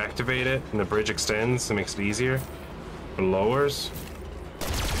 Maybe you activate it and the bridge extends and makes it easier? Or lowers?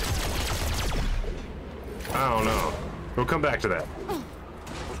 I don't know. We'll come back to that.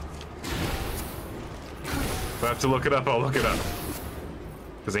 If I have to look it up, I'll look it up.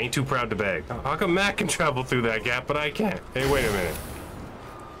 Because I ain't too proud to beg. How come Mac can travel through that gap, but I can't? Hey, wait a minute.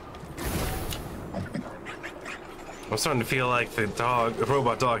 I'm starting to feel like the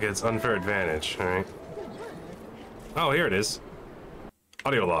robot dog has unfair advantage, alright? Oh, here it is.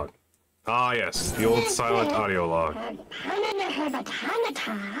 Audio log. Ah, yes, the old silent audio log. Do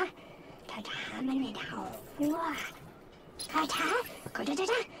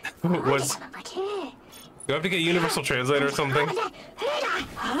I have to get Universal Translator or something?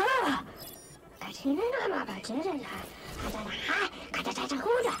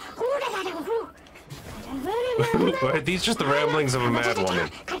 Are these just the ramblings of a mad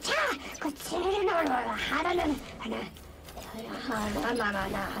woman?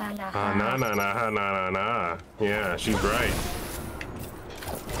 Nah. Yeah, she's right.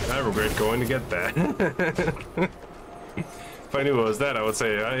 I regret going to get that. If I knew it was that, I would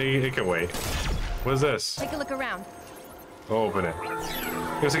say, it can wait. What is this? Take a look around. Open it.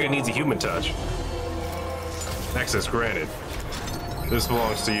 Looks like it needs a human touch. Access granted. This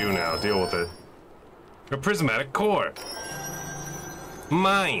belongs to you now. Deal with it. A prismatic core.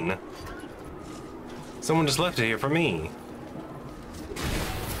 Mine. Someone just left it here for me.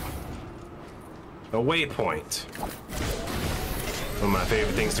 A waypoint. One of my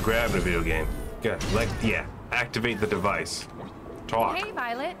favorite things to grab in a video game. Yeah, activate the device. Talk. Hey,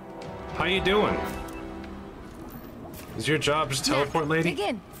 Violet. How you doing? Is your job just teleport, lady? Dig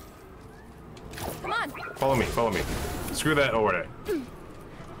in. Come on. Follow me. Screw that over there.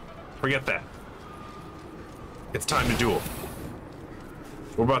 Forget that. It's time to duel.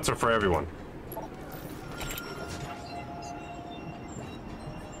 Robots are for everyone.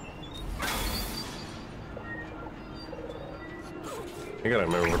 I gotta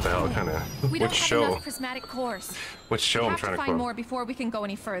remember what the hell kind of which show. Enough prismatic cores. Which show I'm trying to find more before we can go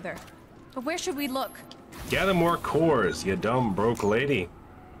any further. But where should we look? Gather more cores, you dumb broke lady.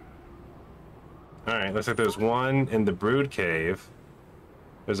 Alright, looks like there's one in the Brood Cave.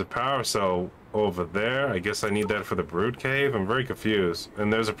 There's a power cell over there. I guess I need that for the Brood Cave. I'm very confused.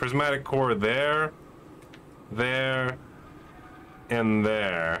 And there's a prismatic core there, there, and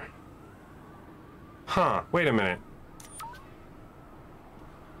there. Huh, wait a minute.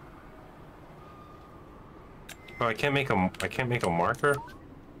 Oh, I can't make a marker?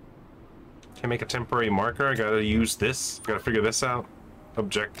 Can't make a temporary marker? I gotta use this? Gotta figure this out?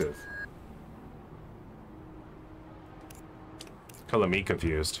 Objective. Color me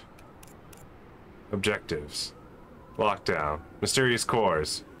confused. Objectives. Lockdown. Mysterious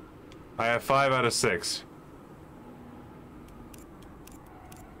cores. I have 5 out of 6.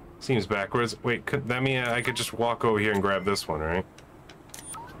 Seems backwards. Wait, could that mean I could just walk over here and grab this one, right?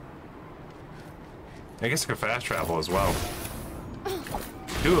 I guess I could fast travel as well.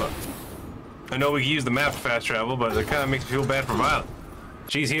 Do it. I know we can use the map to fast travel, but it kind of makes me feel bad for Violet.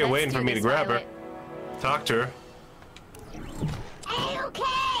 She's here waiting for me to grab her. Talk to her.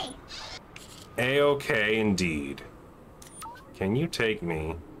 A-okay! A-okay indeed. Can you take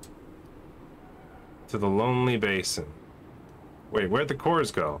me to the Lonely Basin? Wait, where'd the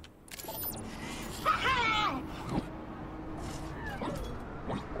cores go?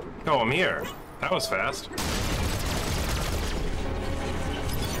 Oh, I'm here. That was fast.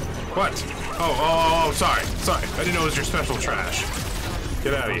 What? Oh, sorry. I didn't know it was your special trash.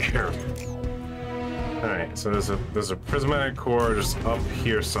 Get out of here. Alright, so there's a prismatic core just up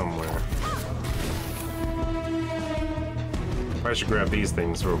here somewhere. I should grab these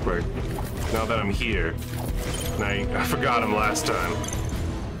things real quick. Now that I'm here. And I forgot them last time.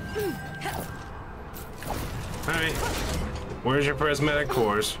 Alright. Where's your prismatic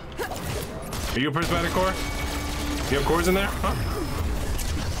cores? Are you a prismatic core? You have cores in there? Huh?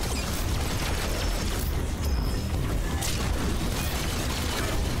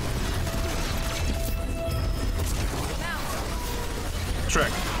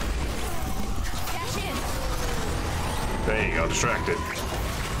 Distract. There you go, distracted.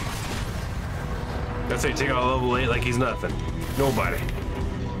 That's how you take out level 8 like he's nothing. Nobody.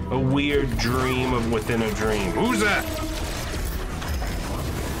 A weird dream of within a dream. Who's that?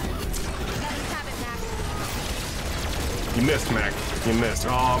 You missed, Mac. You missed.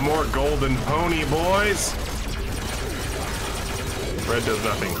 Oh, more golden pony, boys! Red does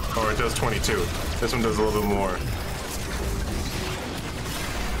nothing. Or it does 22. This one does a little bit more.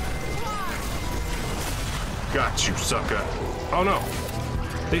 Got you, sucker. Oh no.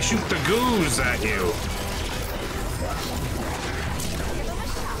 They shoot the goos at you.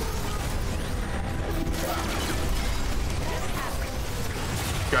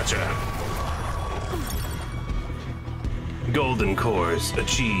 Gotcha. Golden cores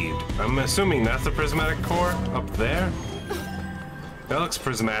achieved. I'm assuming that's a prismatic core up there? That looks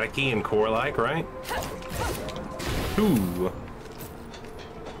prismatic-y and core-like, right? Ooh.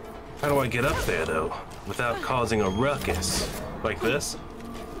 How do I get up there, though, without causing a ruckus? Like this?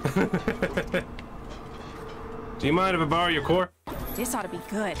 Do you mind if I borrow your core? This ought to be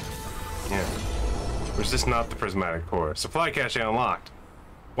good. Yeah. Or is this not the prismatic core? Supply cache unlocked.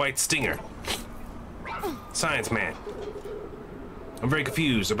 White Stinger. Science man. I'm very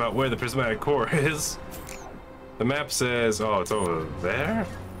confused about where the prismatic core is. The map says, oh, it's over there?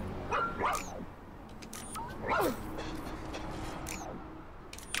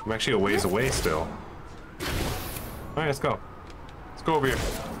 I'm actually a ways away still. Alright, let's go. Let's go over here.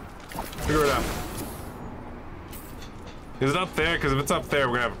 Figure it out. Is it up there? Because if it's up there,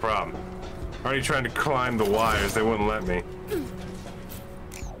 we're gonna have a problem. Already trying to climb the wires, they wouldn't let me.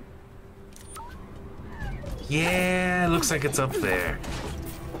 Yeah, looks like it's up there.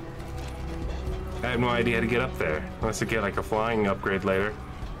 I have no idea how to get up there. Unless I get like a flying upgrade later.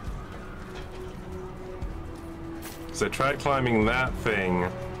 So I tried climbing that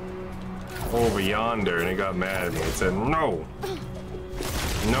thing over yonder and it got mad at me. It said, no.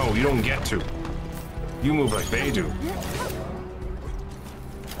 No, you don't get to. You move like they do.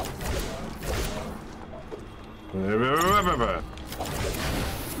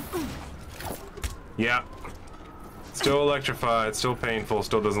 Yeah. Still electrified, still painful,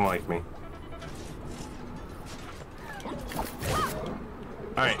 still doesn't like me.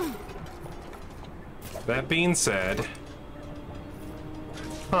 Alright. That being said...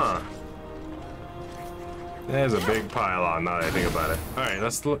 Huh. There's a big pylon now that I think about it. Alright,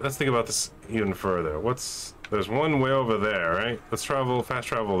 let's think about this even further. There's one way over there, right? Let's fast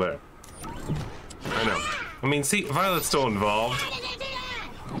travel there. I know. I mean, see, Violet's still involved.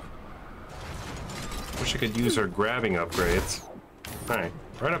 Wish I could use her grabbing upgrades. Alright,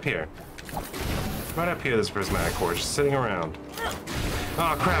 right up here. Right up here, this prismatic core, just sitting around.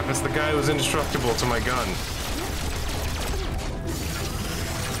 Oh crap, it's the guy who's indestructible to my gun.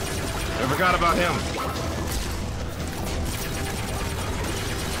 I forgot about him.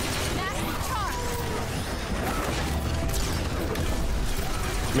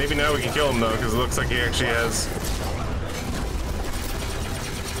 Maybe now we can kill him though, because it looks like he actually has...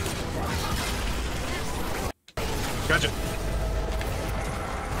 Gotcha.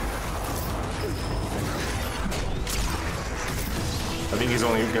 I think he's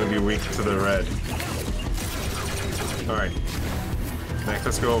only going to be weak to the red. Alright. Next,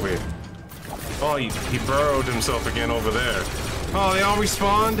 let's go over here. Oh, he burrowed himself again over there. Oh, they all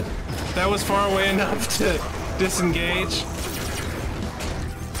respawned? That was far away enough to disengage.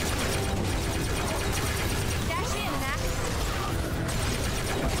 Dash in,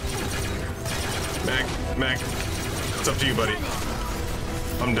 Mac, Mac, it's up to you, buddy.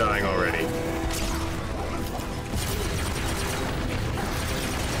 I'm dying already.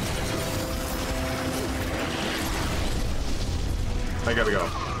 I gotta go.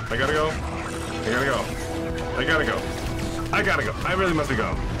 I gotta go. I gotta go. I gotta go. I gotta go. I really must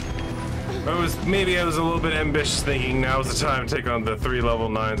go. Maybe I was a little bit ambitious thinking now's the time to take on the 3 level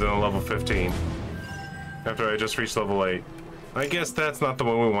 9s and a level 15. After I just reached level 8. I guess that's not the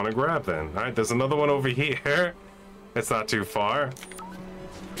one we want to grab then. Alright, there's another one over here. It's not too far.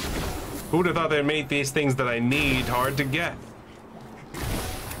 Who'd have thought they made these things that I need hard to get?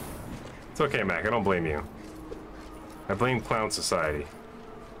 It's okay, Mac. I don't blame you. I blame Clown Society.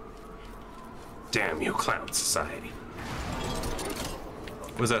 Damn you, Clown Society.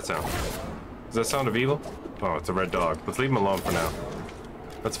 What does that sound? Does that sound of evil? Oh, it's a red dog. Let's leave him alone for now.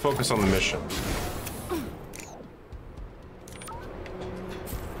 Let's focus on the mission.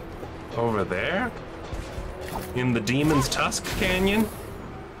 Over there? In the Demon's Tusk Canyon?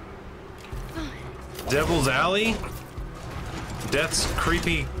 Devil's Alley? Death's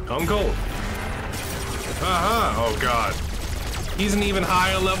creepy uncle? Aha! Oh god. He's an even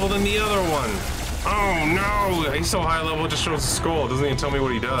higher level than the other one. Oh no! He's so high level it just shows the skull. It doesn't even tell me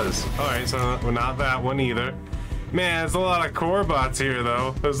what he does. Alright, so not that one either. Man, there's a lot of core bots here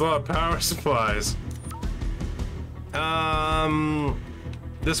though. There's a lot of power supplies.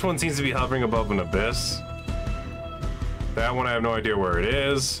 This one seems to be hovering above an abyss. That one I have no idea where it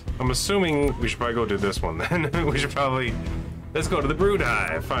is. I'm assuming we should probably go do this one then. We should probably... Let's go to the Brood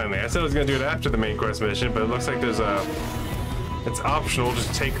Hive, finally. I said I was gonna do it after the main quest mission, but it looks like there's a... It's optional,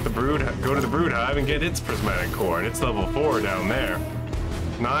 just take the go to the Brood Hive and get its prismatic core, and it's level 4 down there.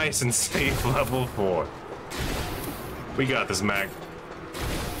 Nice and safe level 4. We got this, Mac.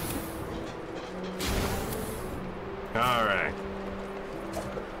 Alright.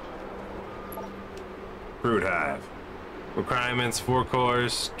 Brood Hive. Requirements, 4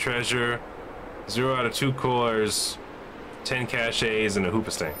 cores, treasure, 0 out of 2 cores, 10 caches, and a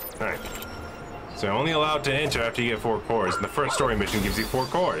hoopa Alright. So you're only allowed to enter after you get 4 cores, and the first story mission gives you 4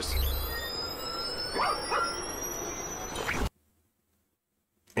 cores.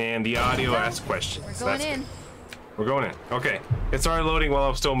 And the audio asks questions. We're going in. We're going in. Okay. It started loading while I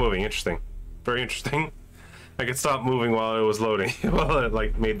was still moving. Interesting. Very interesting. I could stop moving while it was loading. While it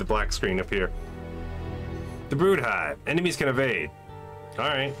like made the black screen appear. The Brood Hive. Enemies can evade.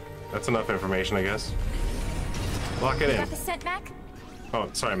 Alright. That's enough information, I guess. Lock it in. Got the scent, Mac? Oh,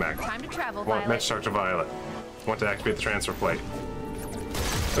 sorry, Mac. Time to travel, Violet. Message Dr. Violet. Want to activate the transfer plate.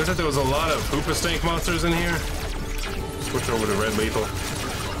 Looks like there was a lot of hoopa stank monsters in here. Switch over to red lethal.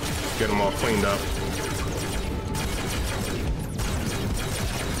 Get them all cleaned up.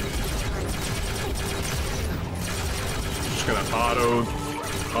 Just gonna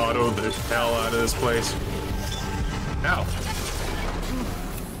auto the hell out of this place. Ow!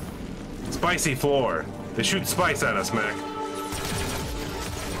 Spicy floor. They shoot spice at us, Mac.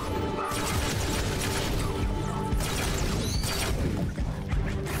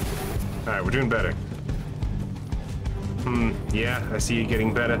 Alright, we're doing better. Yeah, I see you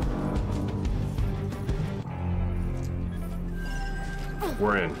getting better.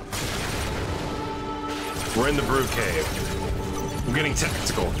 We're in. We're in the Brood Cave. I'm getting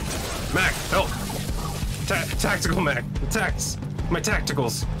tactical. Mac, help! Tactical, Mac. Attacks. My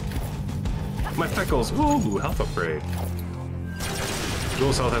tacticals. My feckles. Ooh, health upgrade.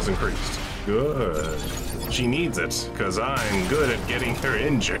 Jules' health has increased. Good. She needs it, because I'm good at getting her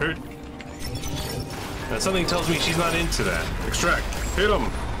injured. Now something tells me she's not into that. Extract. Hit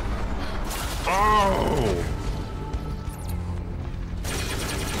him. Oh!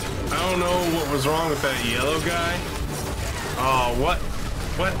 I don't know what was wrong with that yellow guy. Oh, what?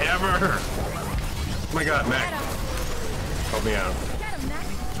 Whatever. Oh my god, Mac. Help me out.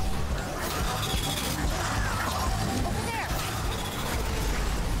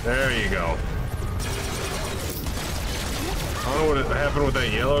 There you go. I don't know what happened with that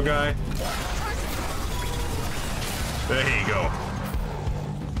yellow guy. There you go.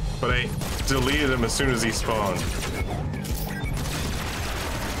 But I deleted him as soon as he spawned.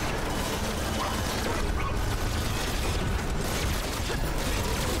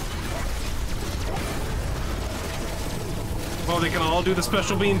 Oh, they can all do the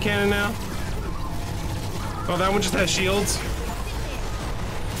special beam cannon now? Oh, that one just has shields?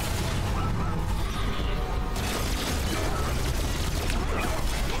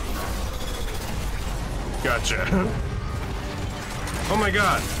 Gotcha. Oh my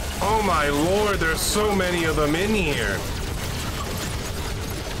god. Oh my lord, there's so many of them in here.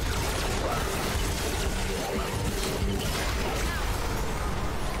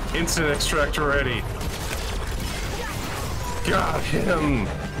 Instant extractor ready. Got him.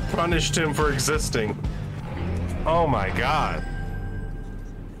 Punished him for existing. Oh my god.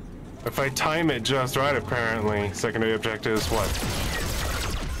 If I time it just right, apparently. Secondary objectives, what?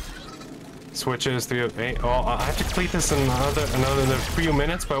 Switches, 3 of 8. Oh, I have to complete this in another few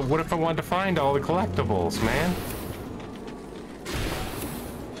minutes, but what if I want to find all the collectibles, man?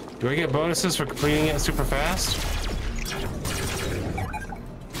 Do I get bonuses for completing it super fast?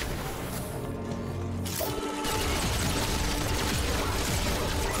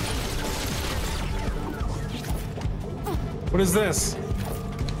 What is this?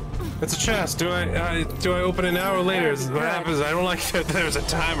 It's a chest. Do I open it now or later? What happens? I don't like that there's a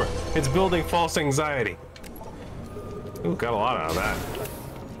timer. It's building false anxiety. Ooh, got a lot out of that.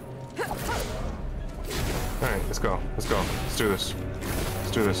 Alright, let's go. Let's go. Let's do this.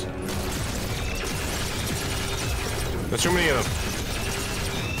 Let's do this. There's too many of them.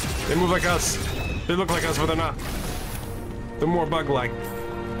 They move like us. They look like us, but they're not. They're more bug-like.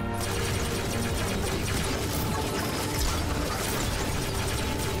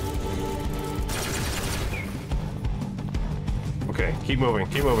 Okay, keep moving,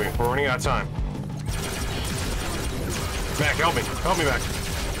 keep moving. We're running out of time. Mac, help me. Help me, Mac.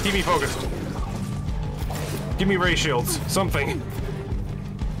 Keep me focused. Give me ray shields. Something.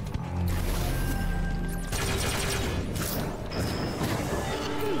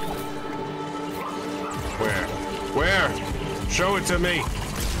 Where? Where? Show it to me.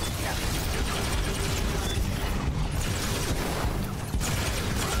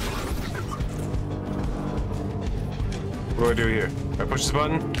 What do I do here? I push this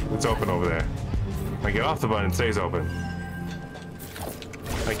button, it's open over there. I get off the button, it stays open.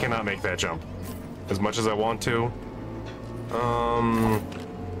 I cannot make that jump. As much as I want to.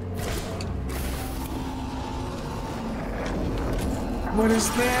 What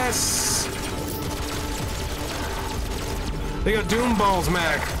is this? They got doom balls,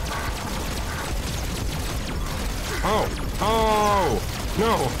 Mac. Oh, oh,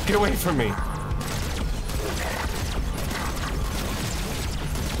 no, get away from me.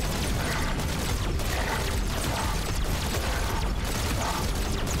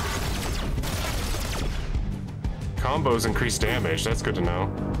 Combos increase damage, that's good to know.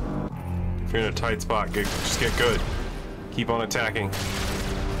 If you're in a tight spot, just get good. Keep on attacking.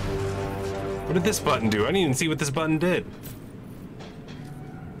 What did this button do? I didn't even see what this button did.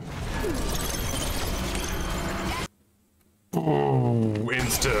 Ooh,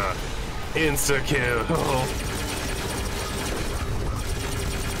 insta kill.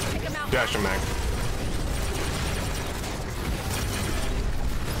 Dash him, Mac.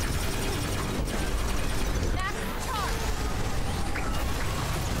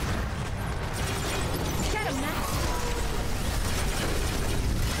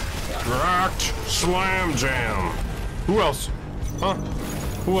 Rocked Slam Jam. Who else? Huh?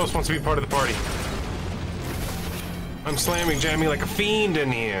 Who else wants to be part of the party? I'm slamming jamming like a fiend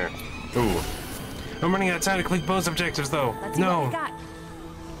in here. Ooh. I'm running out of time to complete bonus objectives though. Let's see what we got.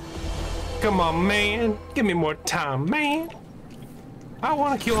 Come on, man. Give me more time, man. I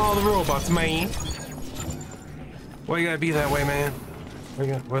want to kill all the robots, man. Why you gotta be that way, man?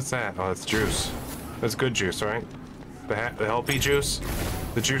 What's that? Oh, that's juice. That's good juice, right? The healthy juice?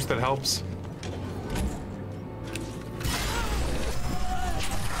 The juice that helps?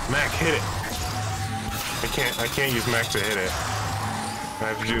 Mac, hit it. I can't use Mac to hit it. I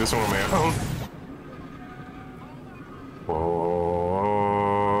have to do this one on my own. Whoa.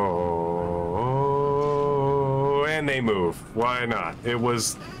 And they move. Why not?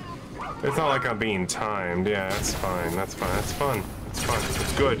 It's not like I'm being timed. Yeah, that's fine. That's fine. That's fun. It's fun.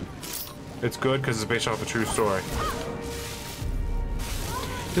 It's good. It's good because it's based off a true story.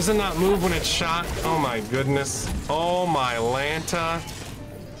 Does it not move when it's shot? Oh my goodness. Oh my Lanta.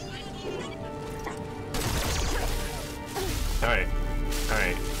 Alright.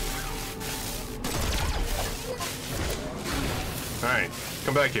 Alright. Alright.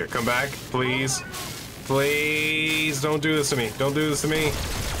 Come back here. Come back. Please. Please don't do this to me. Don't do this to me.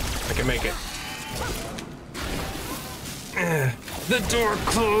 I can make it. The door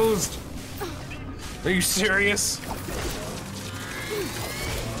closed. Are you serious?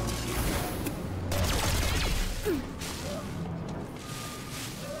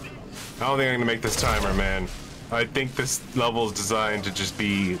 I don't think I'm gonna make this timer, man. I think this level is designed to just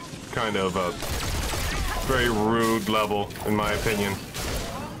be kind of a very rude level, in my opinion.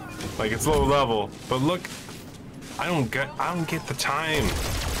 Like, it's low level, but look, I don't get the time.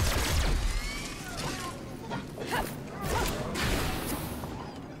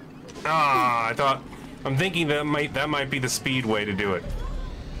 Ah, I'm thinking that might be the speed way to do it.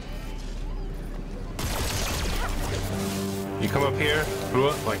 You come up here,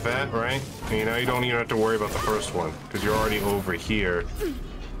 like that, right? And you know, you don't even have to worry about the first one, because you're already over here.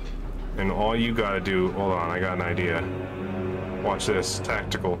 And all you gotta do, hold on, I got an idea. Watch this,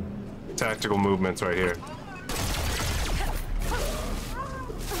 tactical movements right here.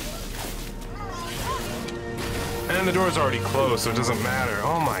 And the door's already closed, so it doesn't matter.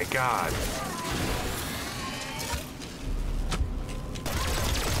 Oh my god.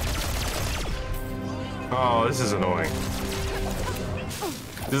 Oh, this is annoying.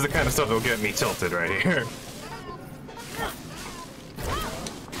 This is the kind of stuff that'll get me tilted right here.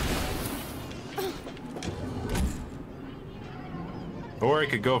 Or I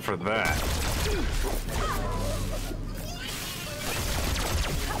could go for that.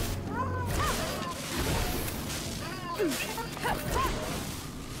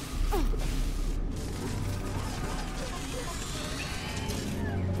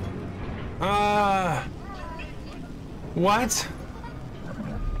 What?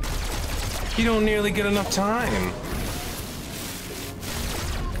 You don't nearly get enough time.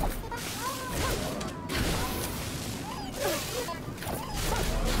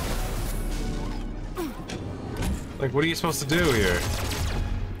 Like, what are you supposed to do here?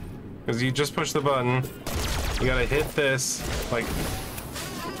 Because you just push the button. You gotta hit this. Like,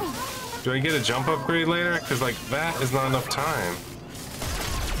 do I get a jump upgrade later? Because, like, that is not enough time.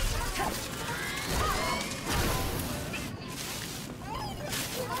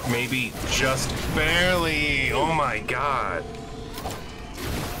 Maybe just barely. Oh my god.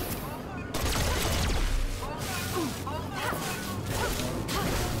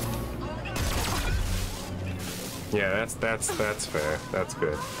 Yeah, that's fair. That's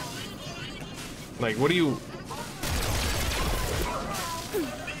good. Like, what do you...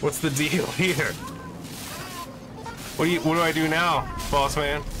 What's the deal here? What do I do now, boss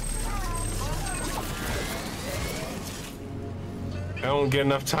man? I don't get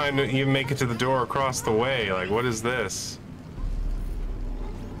enough time to even make it to the door across the way. Like, what is this?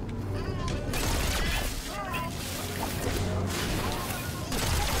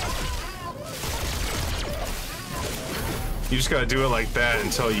 You just gotta do it like that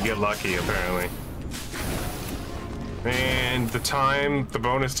until you get lucky, apparently. And the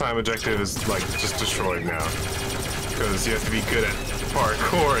bonus time objective is, like, just destroyed now. Because you have to be good at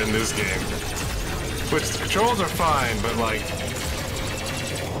parkour in this game. Which, the controls are fine, but, like,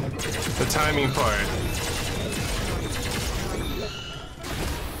 the timing part.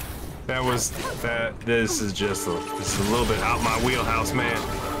 This is a little bit out my wheelhouse, man.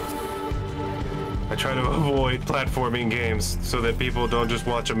 I try to avoid platforming games so that people don't just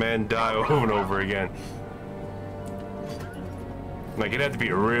watch a man die over and over again. Like, it had to be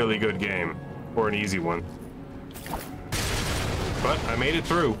a really good game, or an easy one. But I made it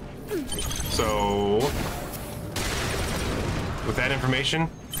through. So, with that information,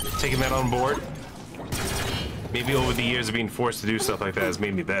 taking that on board, maybe over the years of being forced to do stuff like that has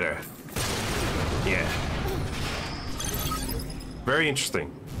made me better. Yeah. Very interesting.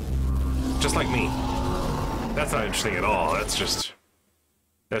 Just like me. That's not interesting at all. That's just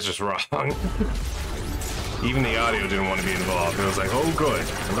wrong. Even the audio didn't want to be involved. It was like, oh good,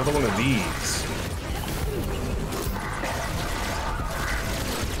 another one of these.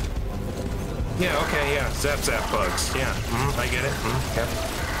 Yeah, okay, yeah, zap bugs. Yeah, I get it. Yeah.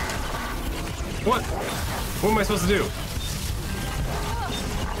 What? What am I supposed to do?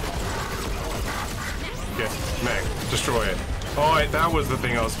 Okay, Meg, destroy it. Oh, wait, that was the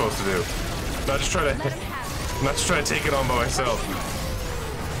thing I was supposed to do. Not just try to take it on by myself.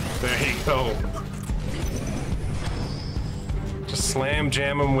 There you go. Just slam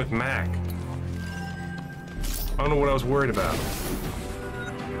jam him with Mac. I don't know what I was worried about.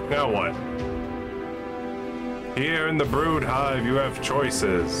 Now what? Here in the Brood Hive, you have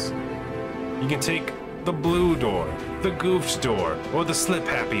choices. You can take the blue door, the goofed door, or the slip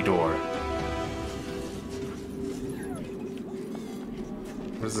happy door.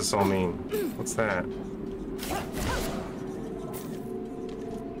 What does this all mean? What's that?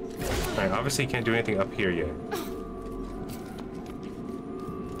 Alright, obviously you can't do anything up here yet.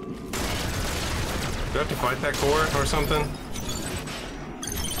 Do I have to fight that core or something?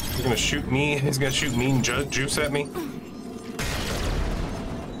 He's gonna shoot me? He's gonna shoot mean juice at me?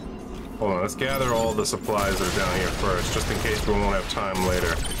 Hold on, let's gather all the supplies that are down here first, just in case we won't have time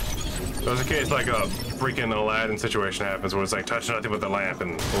later. There's a case like a freaking Aladdin situation happens where it's like touch nothing but the lamp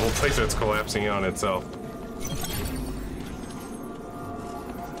and the whole place starts collapsing on itself.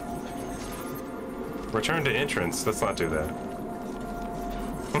 Return to entrance. Let's not do that.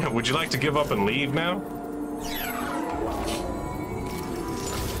 Would you like to give up and leave now?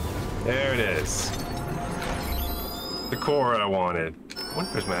 There it is. The core I wanted.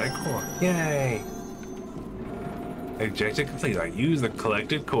 Where's my core? Yay! Objective complete. I use the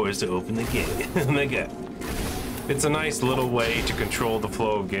collected cores to open the gate. It's a nice little way to control the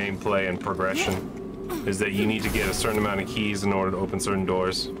flow of gameplay and progression. Is that you need to get a certain amount of keys in order to open certain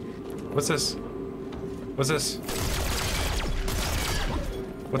doors. What's this? What's this?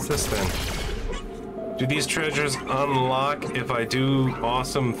 What's this then? Do these treasures unlock if I do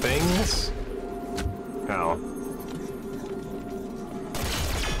awesome things? How?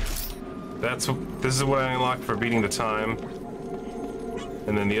 This is what I unlocked for beating the time.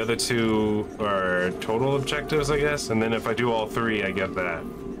 And then the other two are total objectives, I guess. And then if I do all three, I get that.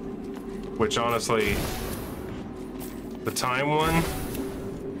 Which honestly, the time one,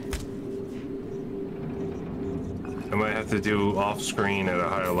 I might have to do off screen at a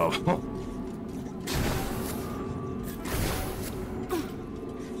higher level.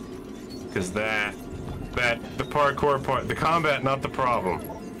 Because the parkour part, the combat, not the problem.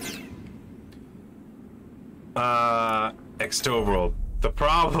 Extoworld. The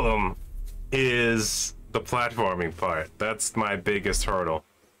problem is the platforming part. That's my biggest hurdle.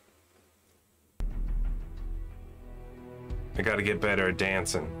 I gotta get better at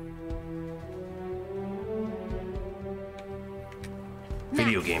dancing.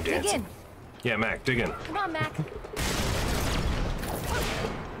 Video game dancing. Dig in. Yeah, Mac, dig in. Come on, Mac.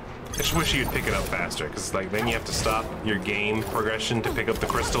 I just wish you'd pick it up faster, because like then you have to stop your game progression to pick up the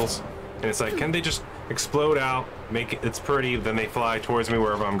crystals. And it's like, can they just explode out, make it's pretty, then they fly towards me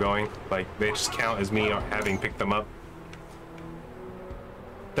wherever I'm going? Like, they just count as me having picked them up.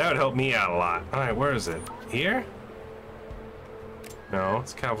 That would help me out a lot. Alright, where is it? Here? No,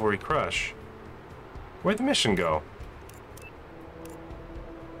 it's Cavalry Crush. Where'd the mission go?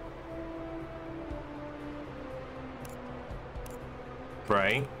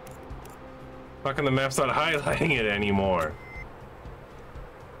 Right? How come the map's not highlighting it anymore?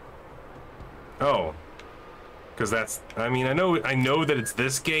 Oh, because that's, I mean, I know that it's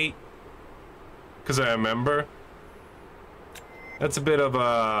this gate, because I remember. That's a bit of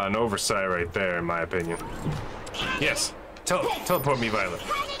an oversight right there, in my opinion. Yes, teleport me, Violet.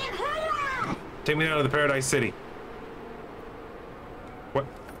 Take me down to the Paradise City. What?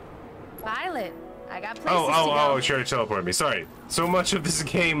 Violet, I got places to go. Oh, sure, teleport me. Sorry, so much of this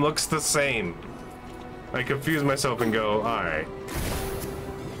game looks the same. I confuse myself and go, all right.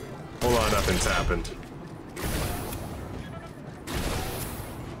 Hold on, nothing's happened.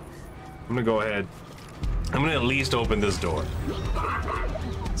 I'm gonna go ahead. I'm gonna at least open this door.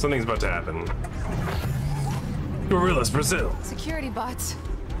 Something's about to happen. Gorillas, Brazil. Security bots.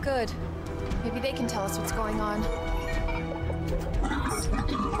 Good. Maybe they can tell us what's going on.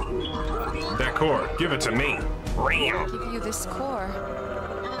 That core, give it to me. Give you this core.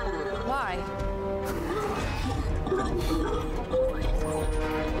 Why?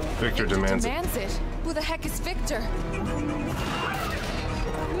 Victor demands it. Who the heck is Victor?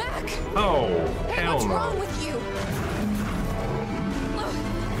 Mac! Oh, hell What's no. wrong with you?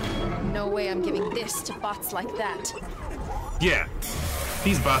 Ugh. No way I'm giving this to bots like that. Yeah,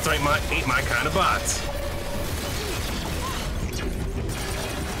 these bots ain't my kind of bots.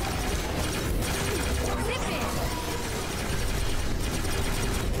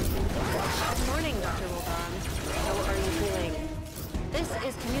 Good morning, Dr. Wildan. How are you feeling? This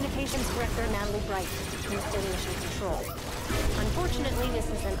is Communications Director Natalie Bright, Houston Mission Control. Unfortunately, this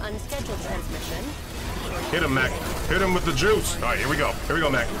is an unscheduled transmission. Hit him, Mac. Hit him with the juice. All right, here we go. Here we go,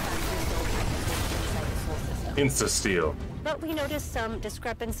 Mac. Insta-steal. But we noticed some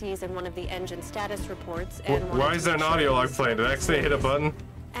discrepancies in one of the engine status reports. And Why is there an audio log playing? Did I accidentally hit a button?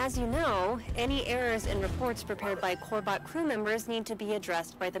 As you know, any errors in reports prepared by Corebot crew members need to be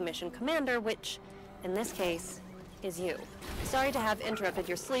addressed by the mission commander, which, in this case, is you. Sorry to have interrupted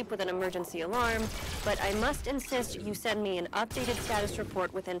your sleep with an emergency alarm, but I must insist you send me an updated status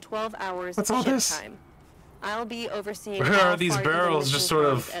report within 12 hours What's all ship this? time. I'll be overseeing. Where all are these part of the barrels mission just sort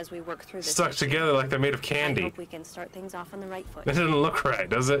of as we work through this stuck issue. together like they're made of I candy? hope we can start things off on the right foot. That doesn't look right,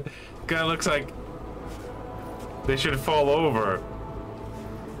 does it? Guy looks like they should fall over.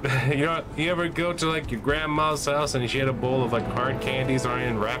 You know, you ever go to like your grandma's house and she had a bowl of like hard candies or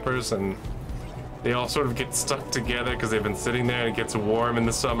in wrappers and they all sort of get stuck together because they've been sitting there and it gets warm in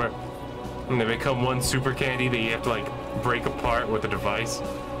the summer and they become one super candy that you have to like break apart with a device.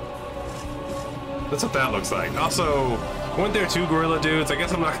 That's what that looks like. Also, weren't there 2 gorilla dudes? I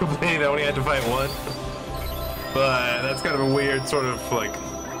guess I'm not complaining. I only had to fight 1. But that's kind of a weird sort of like,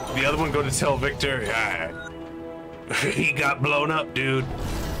 the other one go to tell Victor, he got blown up, dude.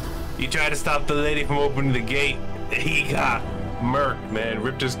 He tried to stop the lady from opening the gate. He got murked, man.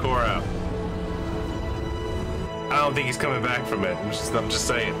 Ripped his core out. I don't think he's coming back from it. I'm just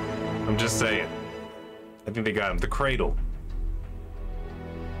saying. I'm just saying. I think they got him. The cradle.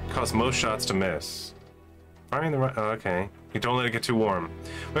 Costs most shots to miss. Firing the right. Oh, okay. You don't let it get too warm.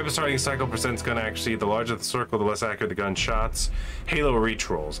 Weapon starting cycle percent's gun accuracy. The larger the circle, the less accurate the gun shots. Halo reach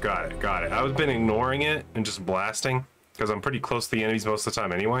rolls. Got it. Got it. I've been ignoring it and just blasting because I'm pretty close to the enemies most of the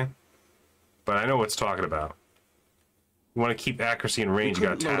time anyway. But I know what it's talking about. You want to keep accuracy and range. You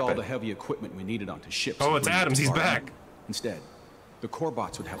gotta tap load all it. the heavy equipment we needed onto ships. Oh, it's Adams. He's back. Instead, the core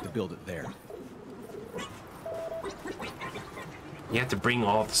bots would have to build it there. You have to bring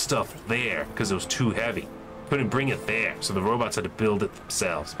all the stuff there because it was too heavy. Couldn't bring it there, so the robots had to build it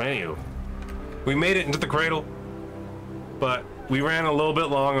themselves. But anywho, we made it into the cradle, but we ran a little bit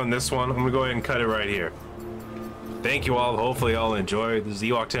long on this one. I'm gonna go ahead and cut it right here. Thank you all. Hopefully y'all enjoyed. This is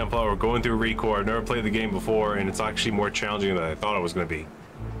Ewok Templar. We're going through Recore. I've never played the game before, and it's actually more challenging than I thought it was gonna be.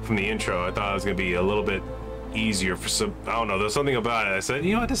 From the intro, I thought it was gonna be a little bit easier for some. I don't know. There's something about it. I said,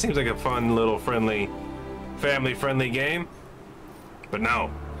 you know what? This seems like a fun, little, friendly, family-friendly game. But no,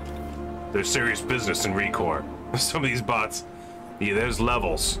 there's serious business in Recore. Some of these bots, yeah, there's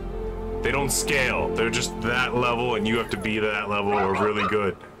levels. They don't scale. They're just that level, and you have to be that level or really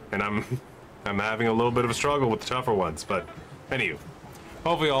good. And I'm having a little bit of a struggle with the tougher ones. But anywho,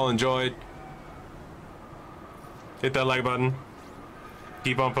 hopefully y'all enjoyed. Hit that like button.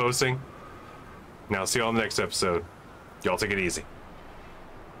 Keep on posting. Now see y'all in the next episode. Y'all take it easy.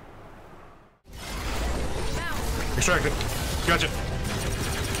 Extract it. Gotcha.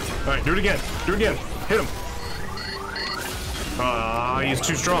 Alright, do it again. Do it again. Hit him. He's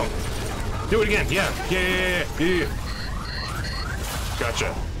too strong. Do it again. Yeah.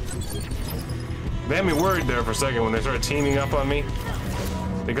 Gotcha. They had me worried there for a second when they started teaming up on me.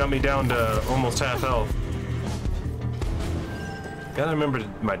 They got me down to almost half health. Gotta remember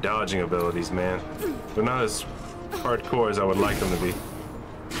my dodging abilities, man. They're not as hardcore as I would like them to be.